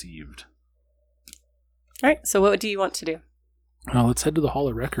we received. Alright, so what do you want to do? Well, let's head to the Hall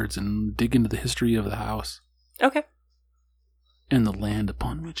of Records and dig into the history of the house. Okay. And the land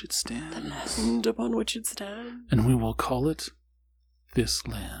upon which it stands. The land upon which it stands. And we will call it This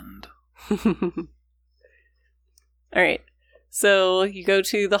Land. All right. So you go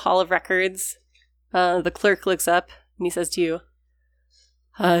to the Hall of Records. The clerk looks up and he says to you,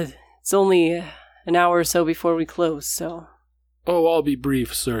 it's only an hour or so before we close, so... Oh, I'll be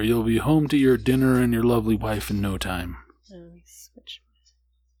brief, sir. You'll be home to your dinner and your lovely wife in no time. Let me switch.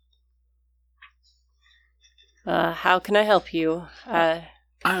 How can I help you?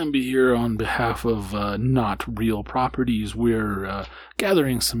 I'm here on behalf of Not Real Properties. We're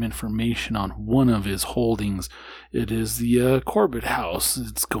gathering some information on one of his holdings. It is the Corbett House.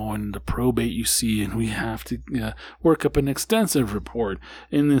 It's going into probate, you see, and we have to work up an extensive report.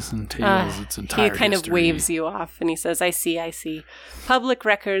 And this entails its entire history. He kind of waves you off, and he says, I see. Public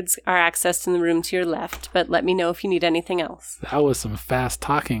records are accessed in the room to your left, but let me know if you need anything else. That was some fast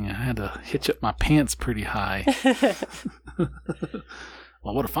talking. I had to hitch up my pants pretty high.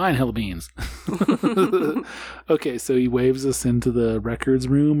 Well, what a fine hill of beans. Okay, so he waves us into the records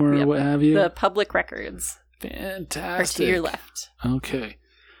room or what have you? The public records. Fantastic. Or to your left. Okay,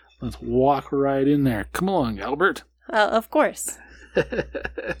 let's walk right in there. Come along, Albert. Of course.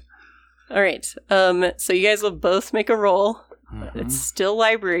 All right, so you guys will both make a roll. Mm-hmm. It's still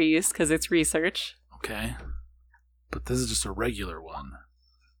library use because it's research. Okay, but this is just a regular one,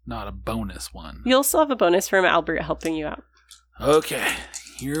 not a bonus one. You'll still have a bonus from Albert helping you out. Okay,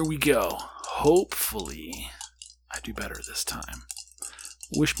 here we go. Hopefully, I do better this time.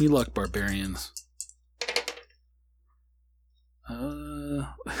 Wish me luck, barbarians.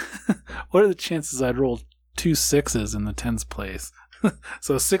 What are the chances I'd roll 2 6s in the 10th place?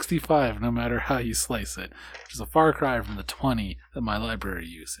 So 65, no matter how you slice it, which is a far cry from the 20 that my library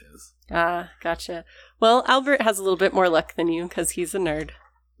use is. Gotcha. Well, Albert has a little bit more luck than you because he's a nerd.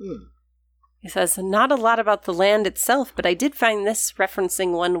 He says, not a lot about the land itself, but I did find this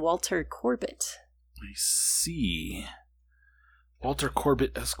referencing one Walter Corbett. I see. Walter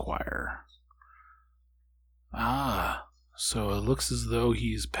Corbett, Esquire. So it looks as though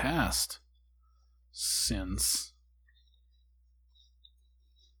he's passed since.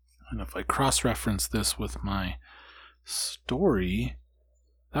 And if I cross-reference this with my story,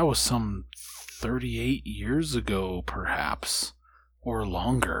 that was some 38 years ago, perhaps, or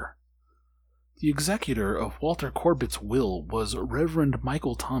longer. The executor of Walter Corbett's will was Reverend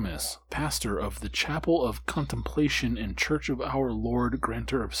Michael Thomas, pastor of the Chapel of Contemplation and Church of Our Lord,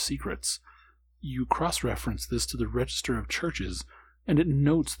 Granter of Secrets. You cross-reference this to the Register of Churches, and it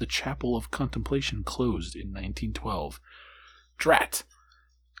notes the Chapel of Contemplation closed in 1912. Drat!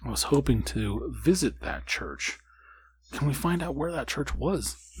 I was hoping to visit that church. Can we find out where that church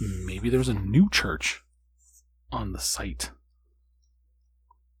was? Maybe there's a new church on the site.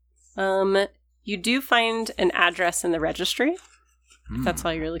 You do find an address in the registry, if that's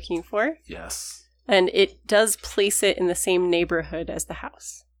all you're looking for. Yes. And it does place it in the same neighborhood as the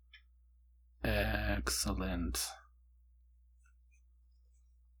house. Excellent.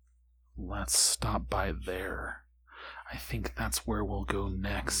 Let's stop by there. I think that's where we'll go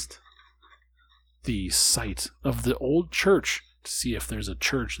next. The site of the old church, to see if there's a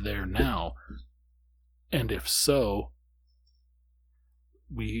church there now. And if so,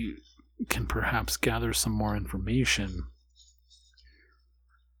 we can perhaps gather some more information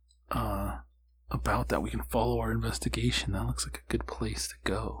about that. We can follow our investigation. That looks like a good place to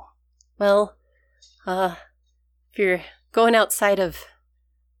go. Well, if you're going outside of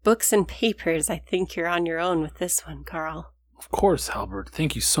books and papers, I think you're on your own with this one, Carl. Of course, Albert.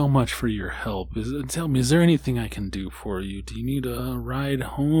 Thank you so much for your help. Tell me, is there anything I can do for you? Do you need a ride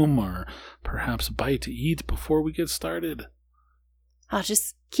home or perhaps a bite to eat before we get started?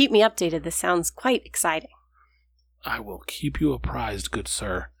 Just keep me updated. This sounds quite exciting. I will keep you apprised, good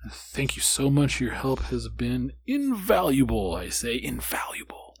sir. Thank you so much. Your help has been invaluable, I say.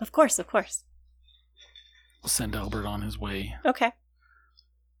 Invaluable. Of course. I'll send Albert on his way. Okay.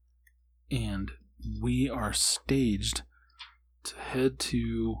 And we are staged to head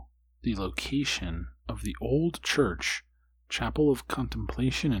to the location of the old church, Chapel of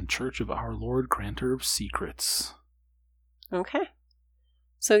Contemplation and Church of Our Lord, Granter of Secrets. Okay.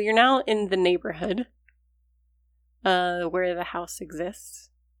 So you're now in the neighborhood where the house exists.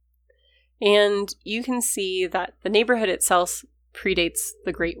 And you can see that the neighborhood itself predates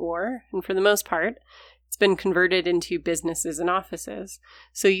the Great War. And for the most part, it's been converted into businesses and offices.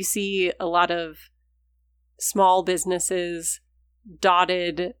 So you see a lot of small businesses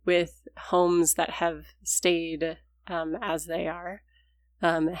dotted with homes that have stayed as they are,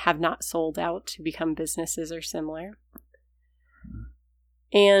 have not sold out to become businesses or similar.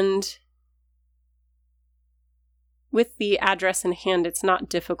 And with the address in hand, it's not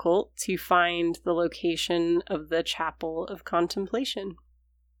difficult to find the location of the Chapel of Contemplation.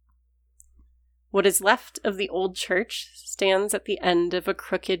 What is left of the old church stands at the end of a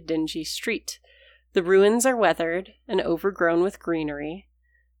crooked, dingy street. The ruins are weathered and overgrown with greenery,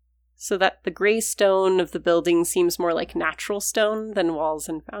 so that the gray stone of the building seems more like natural stone than walls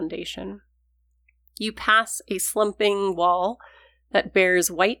and foundation. You pass a slumping wall that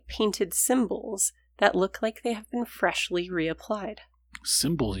bears white painted symbols that look like they have been freshly reapplied.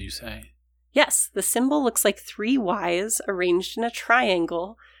 Symbols, you say? Yes, the symbol looks like 3 Ys arranged in a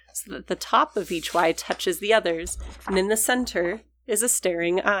triangle so that the top of each Y touches the others, and in the center is a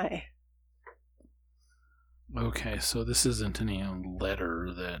staring eye. Okay, so this isn't any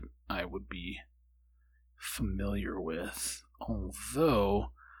letter that I would be familiar with,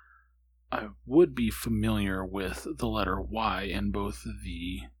 although I would be familiar with the letter Y in both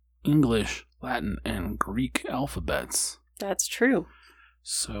the English, Latin, and Greek alphabets. That's true.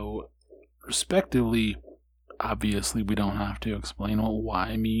 So, respectively, obviously we don't have to explain what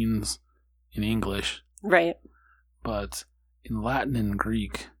Y means in English. Right. But in Latin and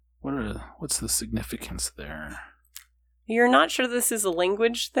Greek, what's the significance there? You're not sure this is a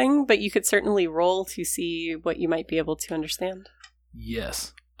language thing, but you could certainly roll to see what you might be able to understand.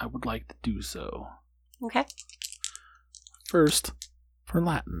 Yes, I would like to do so. Okay. First, for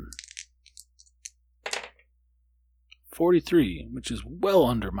Latin. 43, which is well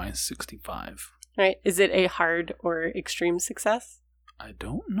under my 65. All right. Is it a hard or extreme success? I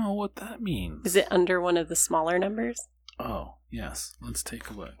don't know what that means. Is it under one of the smaller numbers? Oh, yes. Let's take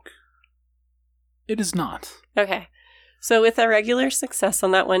a look. It is not. Okay. So with a regular success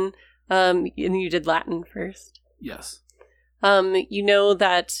on that one, and you did Latin first. Yes. You know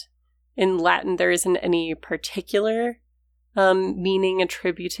that in Latin there isn't any particular meaning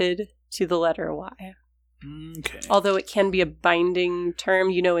attributed to the letter Y. Okay. Although it can be a binding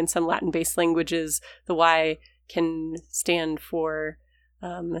term. You know, in some Latin-based languages, the Y can stand for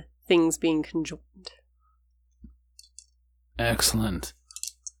things being conjoined. Excellent.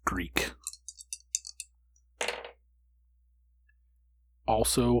 Greek.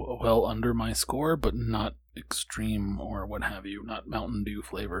 Also well under my score, but not extreme or what have you, not Mountain Dew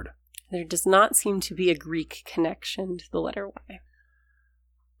flavored. There does not seem to be a Greek connection to the letter Y.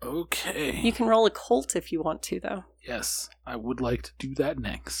 Okay. You can roll occult if you want to, though. Yes, I would like to do that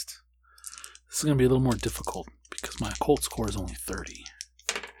next. This is going to be a little more difficult because my occult score is only 30.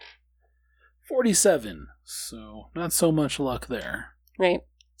 47, so not so much luck there. Right.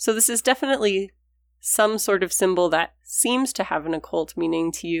 So this is definitely some sort of symbol that seems to have an occult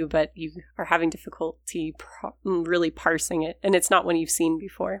meaning to you, but you are having difficulty really parsing it, and it's not one you've seen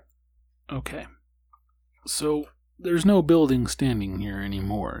before. Okay. So there's no building standing here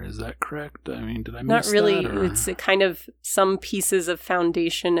anymore, is that correct? I mean, did I miss Not really. that? Or? It's a kind of some pieces of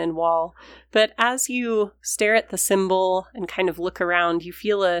foundation and wall. But as you stare at the symbol and kind of look around, you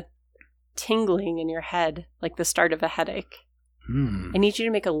feel a tingling in your head, like the start of a headache. I need you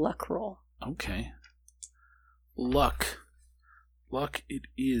to make a luck roll. Okay. Luck. Luck it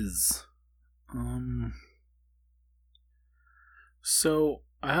is. So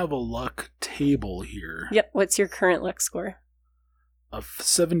I have a luck table here. Yep. What's your current luck score? Of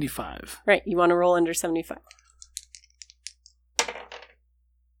 75. Right. You want to roll under 75.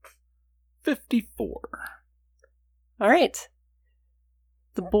 54. All right.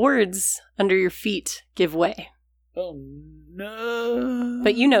 The boards under your feet give way. Oh no.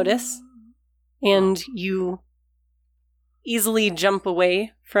 But you notice, and you easily jump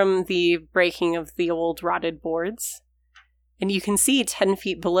away from the breaking of the old rotted boards, and you can see 10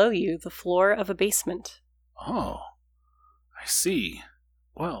 feet below you the floor of a basement. Oh, I see.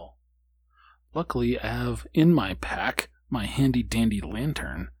 Well, luckily I have in my pack my handy-dandy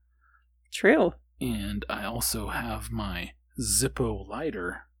lantern. True. And I also have my Zippo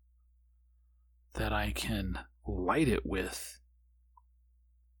lighter that I can light it with,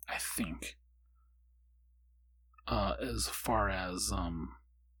 I think. As far as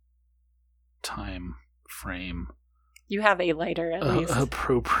time frame. You have a lighter at least.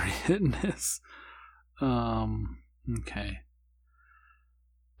 Appropriateness. Okay.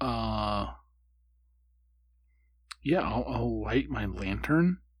 Yeah, I'll light my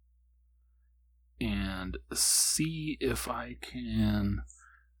lantern and see if I can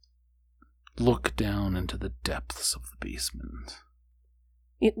look down into the depths of the basement.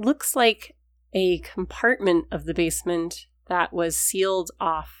 It looks like a compartment of the basement that was sealed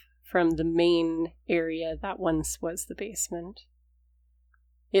off from the main area that once was the basement.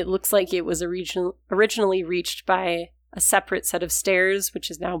 It looks like it was originally reached by a separate set of stairs,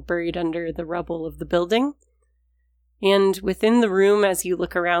 which is now buried under the rubble of the building. And within the room, as you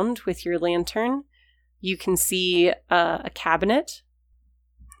look around with your lantern, you can see a cabinet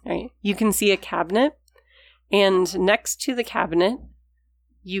All right. You can see a cabinet, and next to the cabinet,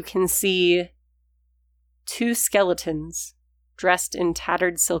 you can see 2 skeletons dressed in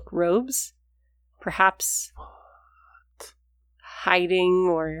tattered silk robes, perhaps hiding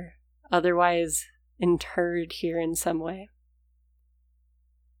or otherwise interred here in some way.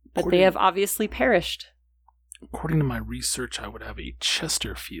 But they have obviously perished. According to my research, I would have a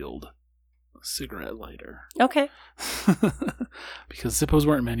Chesterfield cigarette lighter. Okay. Because Zippos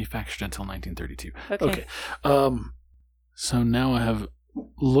weren't manufactured until 1932. Okay. So now I have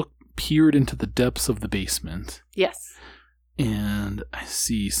peered into the depths of the basement. Yes. And I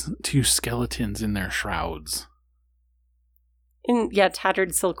see 2 skeletons in their shrouds.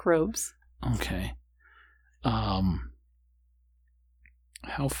 Tattered silk robes. Okay. How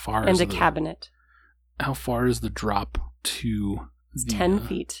far is a cabinet. How far is the drop to It's 10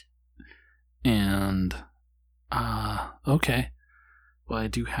 feet. And okay. Well, I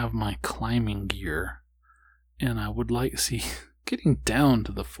do have my climbing gear, and I would like getting down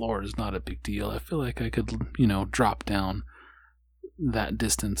to the floor is not a big deal. I feel like I could, drop down that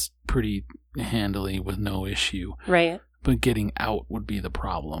distance pretty handily with no issue. Right. But getting out would be the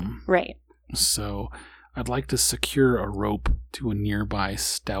problem. Right. So I'd like to secure a rope to a nearby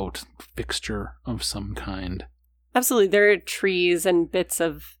stout fixture of some kind. Absolutely. There are trees and bits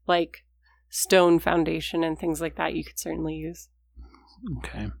of, stone foundation and things like that you could certainly use.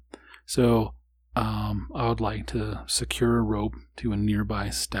 Okay. So I would like to secure a rope to a nearby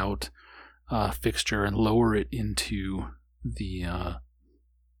stout fixture and lower it into the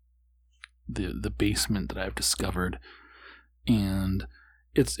basement that I've discovered. And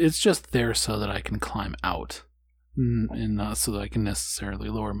it's just there so that I can climb out, and not so that I can necessarily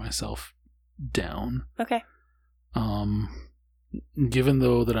lower myself down. Okay. Given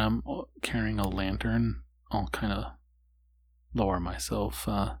though that I'm carrying a lantern, I'll kind of lower myself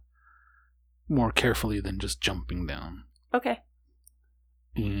more carefully than just jumping down. Okay.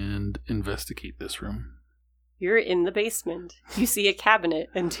 And investigate this room. You're in the basement. You see a cabinet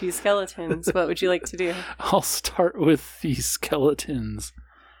and 2 skeletons. What would you like to do? I'll start with these skeletons.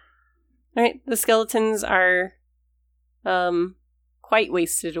 All right. The skeletons are quite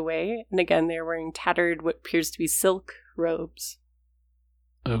wasted away. And again, they're wearing tattered, what appears to be silk robes.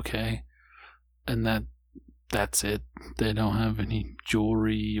 Okay. And that's it? They don't have any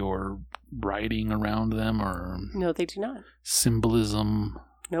jewelry or writing around them or... No, they do not. Symbolism?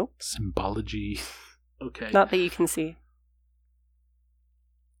 Nope. Symbology? Okay. Not that you can see.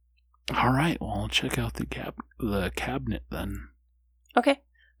 All right. Well, I'll check out the cabinet then. Okay.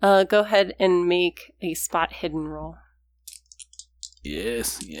 Go ahead and make a spot hidden roll.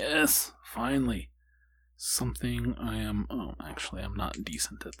 Yes. Finally. Something I am... Oh, actually, I'm not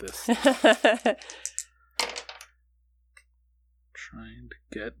decent at this. Trying to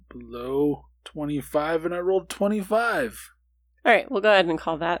get below 25, and I rolled 25. All right. We'll go ahead and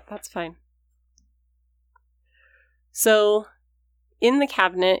call that. That's fine. So, in the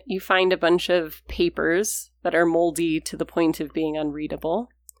cabinet, you find a bunch of papers that are moldy to the point of being unreadable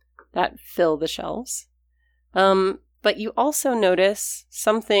that fill the shelves. But you also notice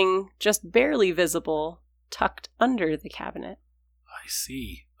something just barely visible tucked under the cabinet. I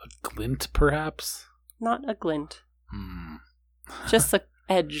see. A glint, perhaps? Not a glint. Just the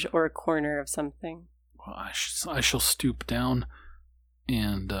edge or a corner of something. Well, I shall stoop down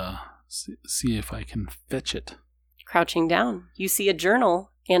and see if I can fetch it. Crouching down, you see a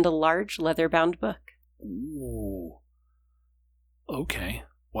journal and a large leather-bound book. Ooh. Okay.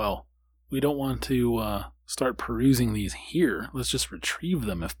 Well, we don't want to start perusing these here. Let's just retrieve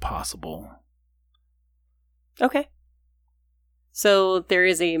them if possible. Okay. So there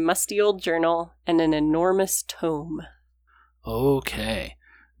is a musty old journal and an enormous tome. Okay.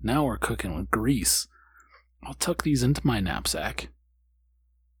 Now we're cooking with grease. I'll tuck these into my knapsack.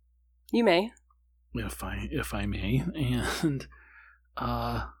 You may. If I may, and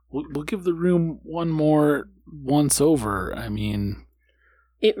we'll give the room one more once over. I mean,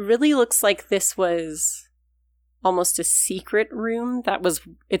 it really looks like this was almost a secret room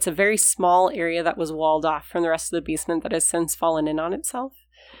it's a very small area that was walled off from the rest of the basement that has since fallen in on itself.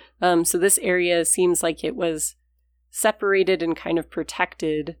 So this area seems like it was separated and kind of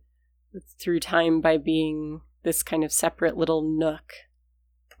protected through time by being this kind of separate little nook.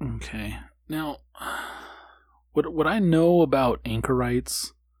 Okay. Now, would I know about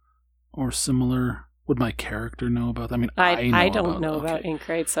anchorites or similar? Would my character know about that? I mean, I don't know about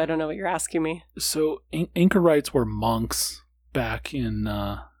anchorites, so I don't know what you're asking me. So, anchorites were monks back in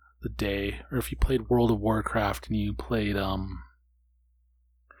the day, or if you played World of Warcraft and you played,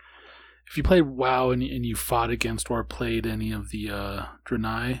 if you played WoW and you fought against or played any of the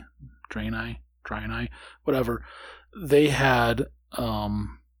Draenei, whatever, they had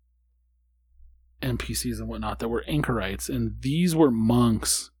NPCs and whatnot that were anchorites, and these were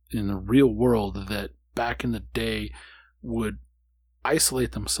monks in the real world that back in the day would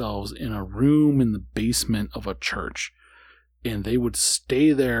isolate themselves in a room in the basement of a church, and they would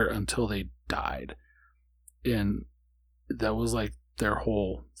stay there until they died, and that was like their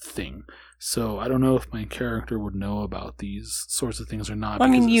whole thing. So I don't know if my character would know about these sorts of things or not. Well,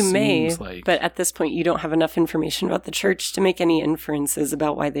 I mean, you may, but at this point you don't have enough information about the church to make any inferences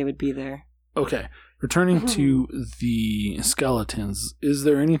about why they would be there. Okay, returning to the skeletons, is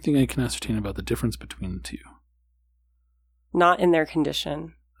there anything I can ascertain about the difference between the two? Not in their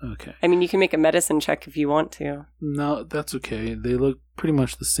condition. Okay. I mean, you can make a medicine check if you want to. No, that's okay. They look pretty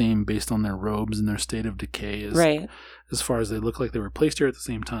much the same based on their robes and their state of decay. Right. As far as they look like they were placed here at the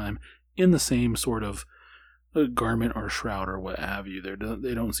same time, in the same sort of garment or shroud or what have you.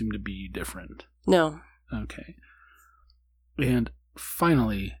 They don't seem to be different. No. Okay. And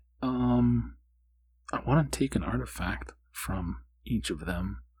finally, I want to take an artifact from each of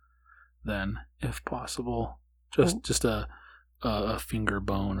them, then, if possible. Just a finger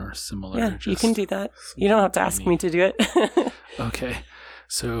bone or similar. Yeah, you can do that. You don't have to ask me to do it. Okay.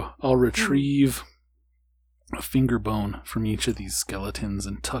 So I'll retrieve a finger bone from each of these skeletons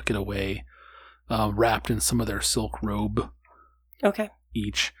and tuck it away, wrapped in some of their silk robe. Okay.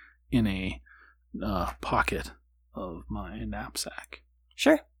 Each in a pocket of my knapsack.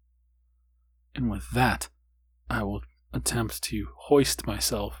 Sure. And with that, I will attempt to hoist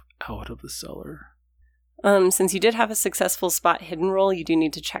myself out of the cellar. Since you did have a successful spot hidden roll, you do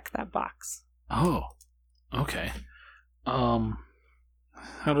need to check that box. Oh, okay.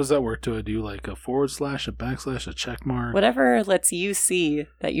 How does that work? Do I do like a / a backslash, a check mark? Whatever lets you see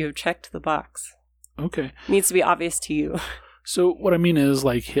that you have checked the box. Okay. It needs to be obvious to you. So what I mean is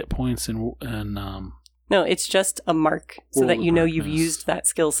like hit points and No, it's just a mark so that you know you've used that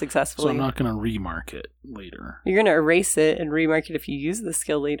skill successfully. So I'm not going to remark it later. You're going to erase it and remark it if you use the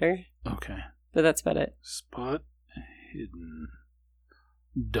skill later. Okay. But that's about it. Spot hidden.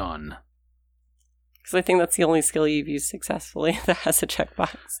 Done. Because I think that's the only skill you've used successfully that has a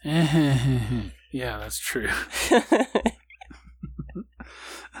checkbox. Yeah, that's true.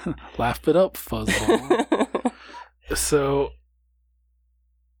 Laugh it up, fuzzball. So,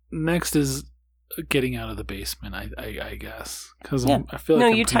 next is getting out of the basement, I guess. Because I feel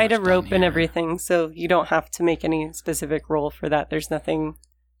like you tied a rope and everything, so you don't have to make any specific roll for that. There's nothing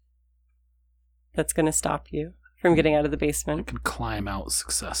that's going to stop you from getting out of the basement. I can climb out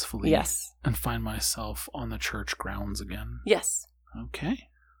successfully. Yes. And find myself on the church grounds again. Yes. Okay.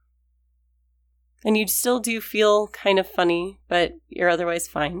 And you still do feel kind of funny, but you're otherwise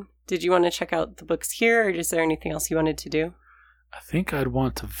fine. Did you want to check out the books here, or is there anything else you wanted to do? I think I'd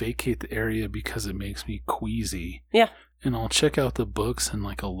want to vacate the area because it makes me queasy. Yeah. And I'll check out the books in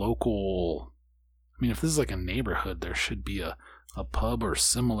like a local... I mean, if this is like a neighborhood, there should be a pub or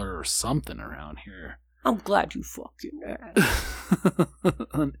similar or something around here. I'm glad you fucking asked.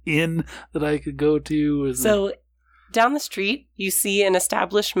 An inn that I could go to. So, down the street, you see an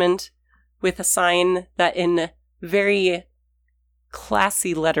establishment with a sign that in very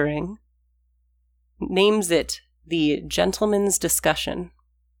classy lettering names it the Gentleman's Discussion.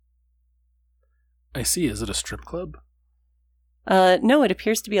 I see. Is it a strip club? No, it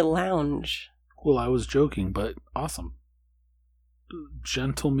appears to be a lounge. Well, I was joking, but awesome.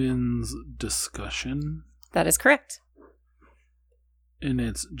 Gentleman's Discussion? That is correct. And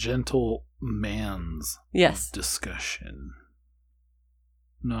it's gentleman's discussion.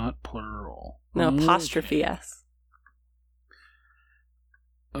 Not plural. No, apostrophe S.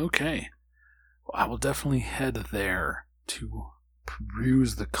 Okay. Well, I will definitely head there to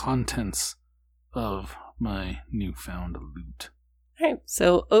peruse the contents of my newfound loot. All right,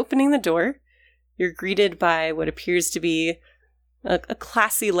 so opening the door, you're greeted by what appears to be a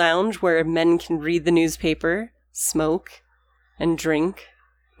classy lounge where men can read the newspaper, smoke, and drink.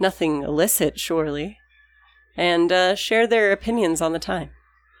 Nothing illicit, surely. And share their opinions on the time.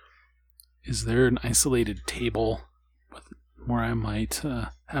 Is there an isolated table where I might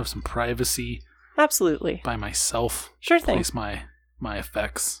have some privacy? Absolutely. By myself? Sure thing. Place my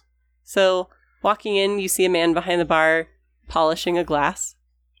effects. So, walking in, you see a man behind the bar polishing a glass,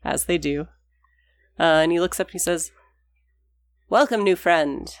 as they do. And he looks up and he says, "Welcome, new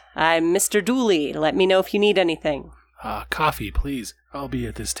friend. I'm Mr. Dooley. Let me know if you need anything." Coffee, please. I'll be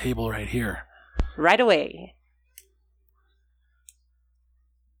at this table right here. Right away.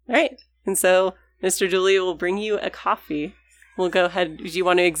 All right. And so Mr. Dooley will bring you a coffee. we'll go ahead. Do you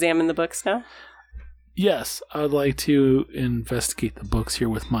want to examine the books now? Yes, I'd like to investigate the books here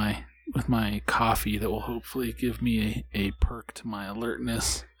with my coffee that will hopefully give me a perk to my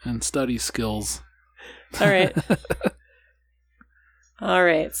alertness and study skills. All right. All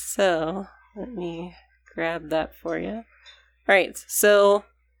right, so let me grab that for you. All right, so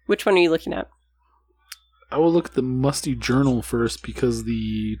which one are you looking at? I will look at the musty journal first because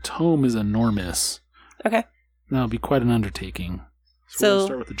the tome is enormous. Okay. That'll be quite an undertaking. So we'll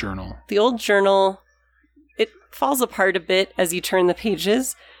start with the journal. The old journal, it falls apart a bit as you turn the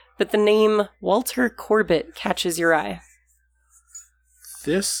pages, but the name Walter Corbett catches your eye.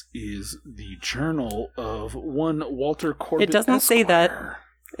 This is the journal of one Walter Corbett. It doesn't say that.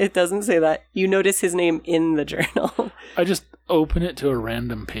 It doesn't say that. You notice his name in the journal. I just open it to a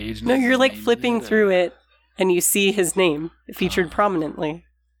random page. No, you're like flipping through it, and you see his name featured prominently.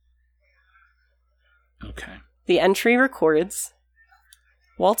 Okay. The entry records,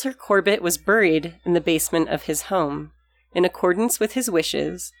 Walter Corbett was buried in the basement of his home, in accordance with his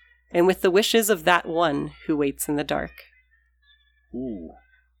wishes, and with the wishes of that one who waits in the dark. Ooh.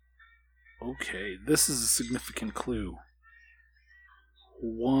 Okay, this is a significant clue.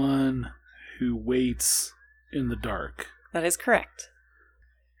 One who waits in the dark. That is correct.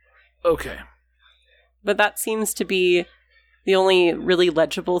 Okay. But that seems to be the only really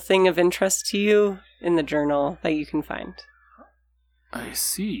legible thing of interest to you in the journal that you can find. I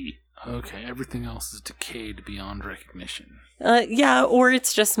see. Okay, everything else is decayed beyond recognition. Yeah, or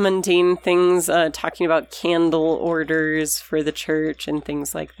it's just mundane things, talking about candle orders for the church and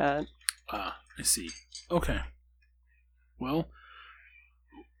things like that. I see. Okay. Well,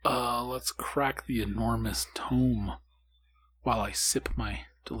 let's crack the enormous tome while I sip my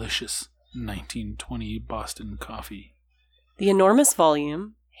delicious 1920 Boston coffee. The enormous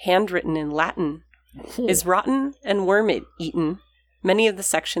volume, handwritten in Latin, is rotten and worm-eaten. Many of the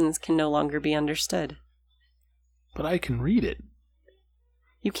sections can no longer be understood. But I can read it.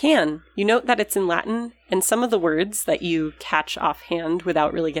 You can. You note that it's in Latin, and some of the words that you catch offhand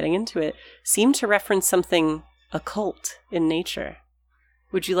without really getting into it seem to reference something occult in nature.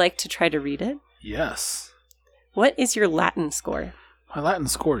 Would you like to try to read it? Yes. What is your Latin score? My Latin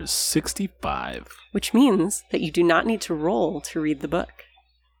score is 65. Which means that you do not need to roll to read the book.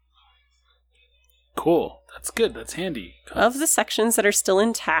 Cool. That's good. That's handy. Of the sections that are still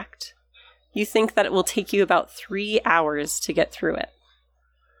intact, you think that it will take you about 3 hours to get through it.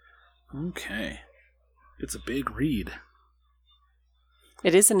 Okay. It's a big read.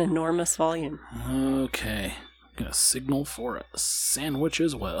 It is an enormous volume. Okay. I'm going to signal for a sandwich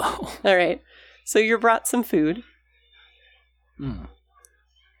as well. All right. So you're brought some food.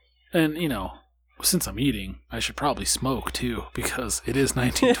 And, since I'm eating, I should probably smoke, too, because it is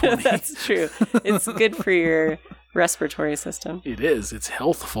 1920. That's true. It's good for your respiratory system. It is. It's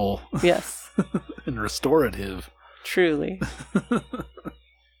healthful. Yes. And restorative. Truly. Okay.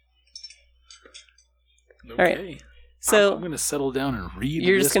 All right. So I'm going to settle down and read.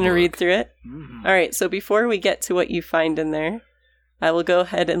 You're just going to read through it? Mm-hmm. All right. So before we get to what you find in there, I will go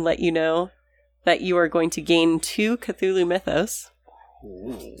ahead and let you know that you are going to gain 2 Cthulhu Mythos.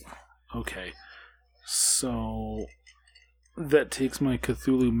 Oh. Okay. So that takes my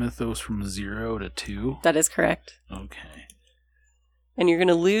Cthulhu Mythos from 0 to 2? That is correct. Okay. And you're going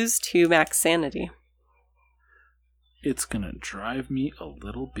to lose 2 max sanity. It's going to drive me a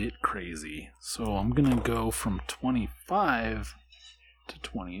little bit crazy. So I'm going to go from 25 to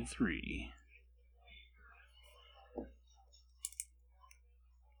 23.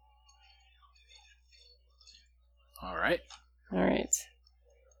 All right. All right.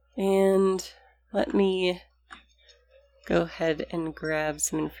 And let me go ahead and grab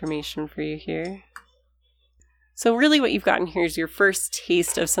some information for you here. So really what you've gotten here is your first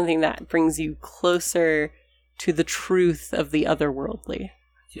taste of something that brings you closer to the truth of the otherworldly.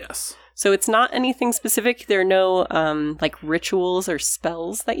 Yes. So it's not anything specific. There are no rituals or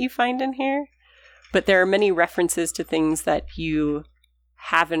spells that you find in here, but there are many references to things that you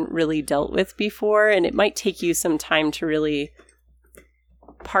haven't really dealt with before, and it might take you some time to really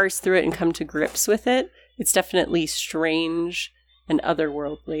parse through it and come to grips with it. It's definitely strange and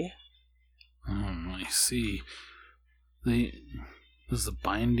otherworldly. I see. Does the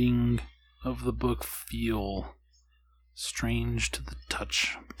binding of the book feel strange to the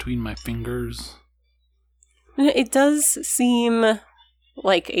touch between my fingers? It does seem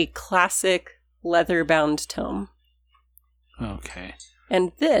like a classic leather-bound tome. Okay.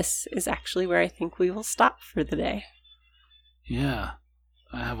 And this is actually where I think we will stop for the day. Yeah.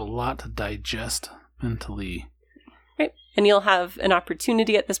 I have a lot to digest mentally. Right. And you'll have an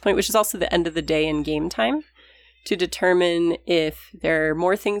opportunity at this point, which is also the end of the day in game time, to determine if there are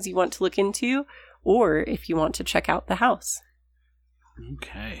more things you want to look into or if you want to check out the house.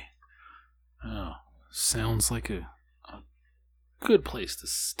 Okay. Oh, sounds like a good place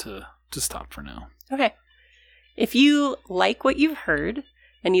to stop for now. Okay. If you like what you've heard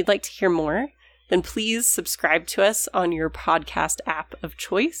and you'd like to hear more, then please subscribe to us on your podcast app of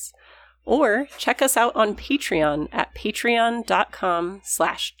choice, or check us out on Patreon at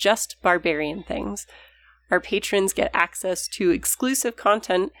patreon.com/justbarbarianthings. Our patrons get access to exclusive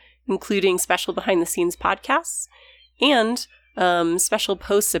content, including special behind-the-scenes podcasts and special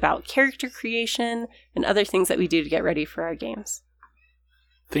posts about character creation and other things that we do to get ready for our games.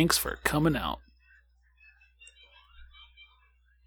 Thanks for coming out.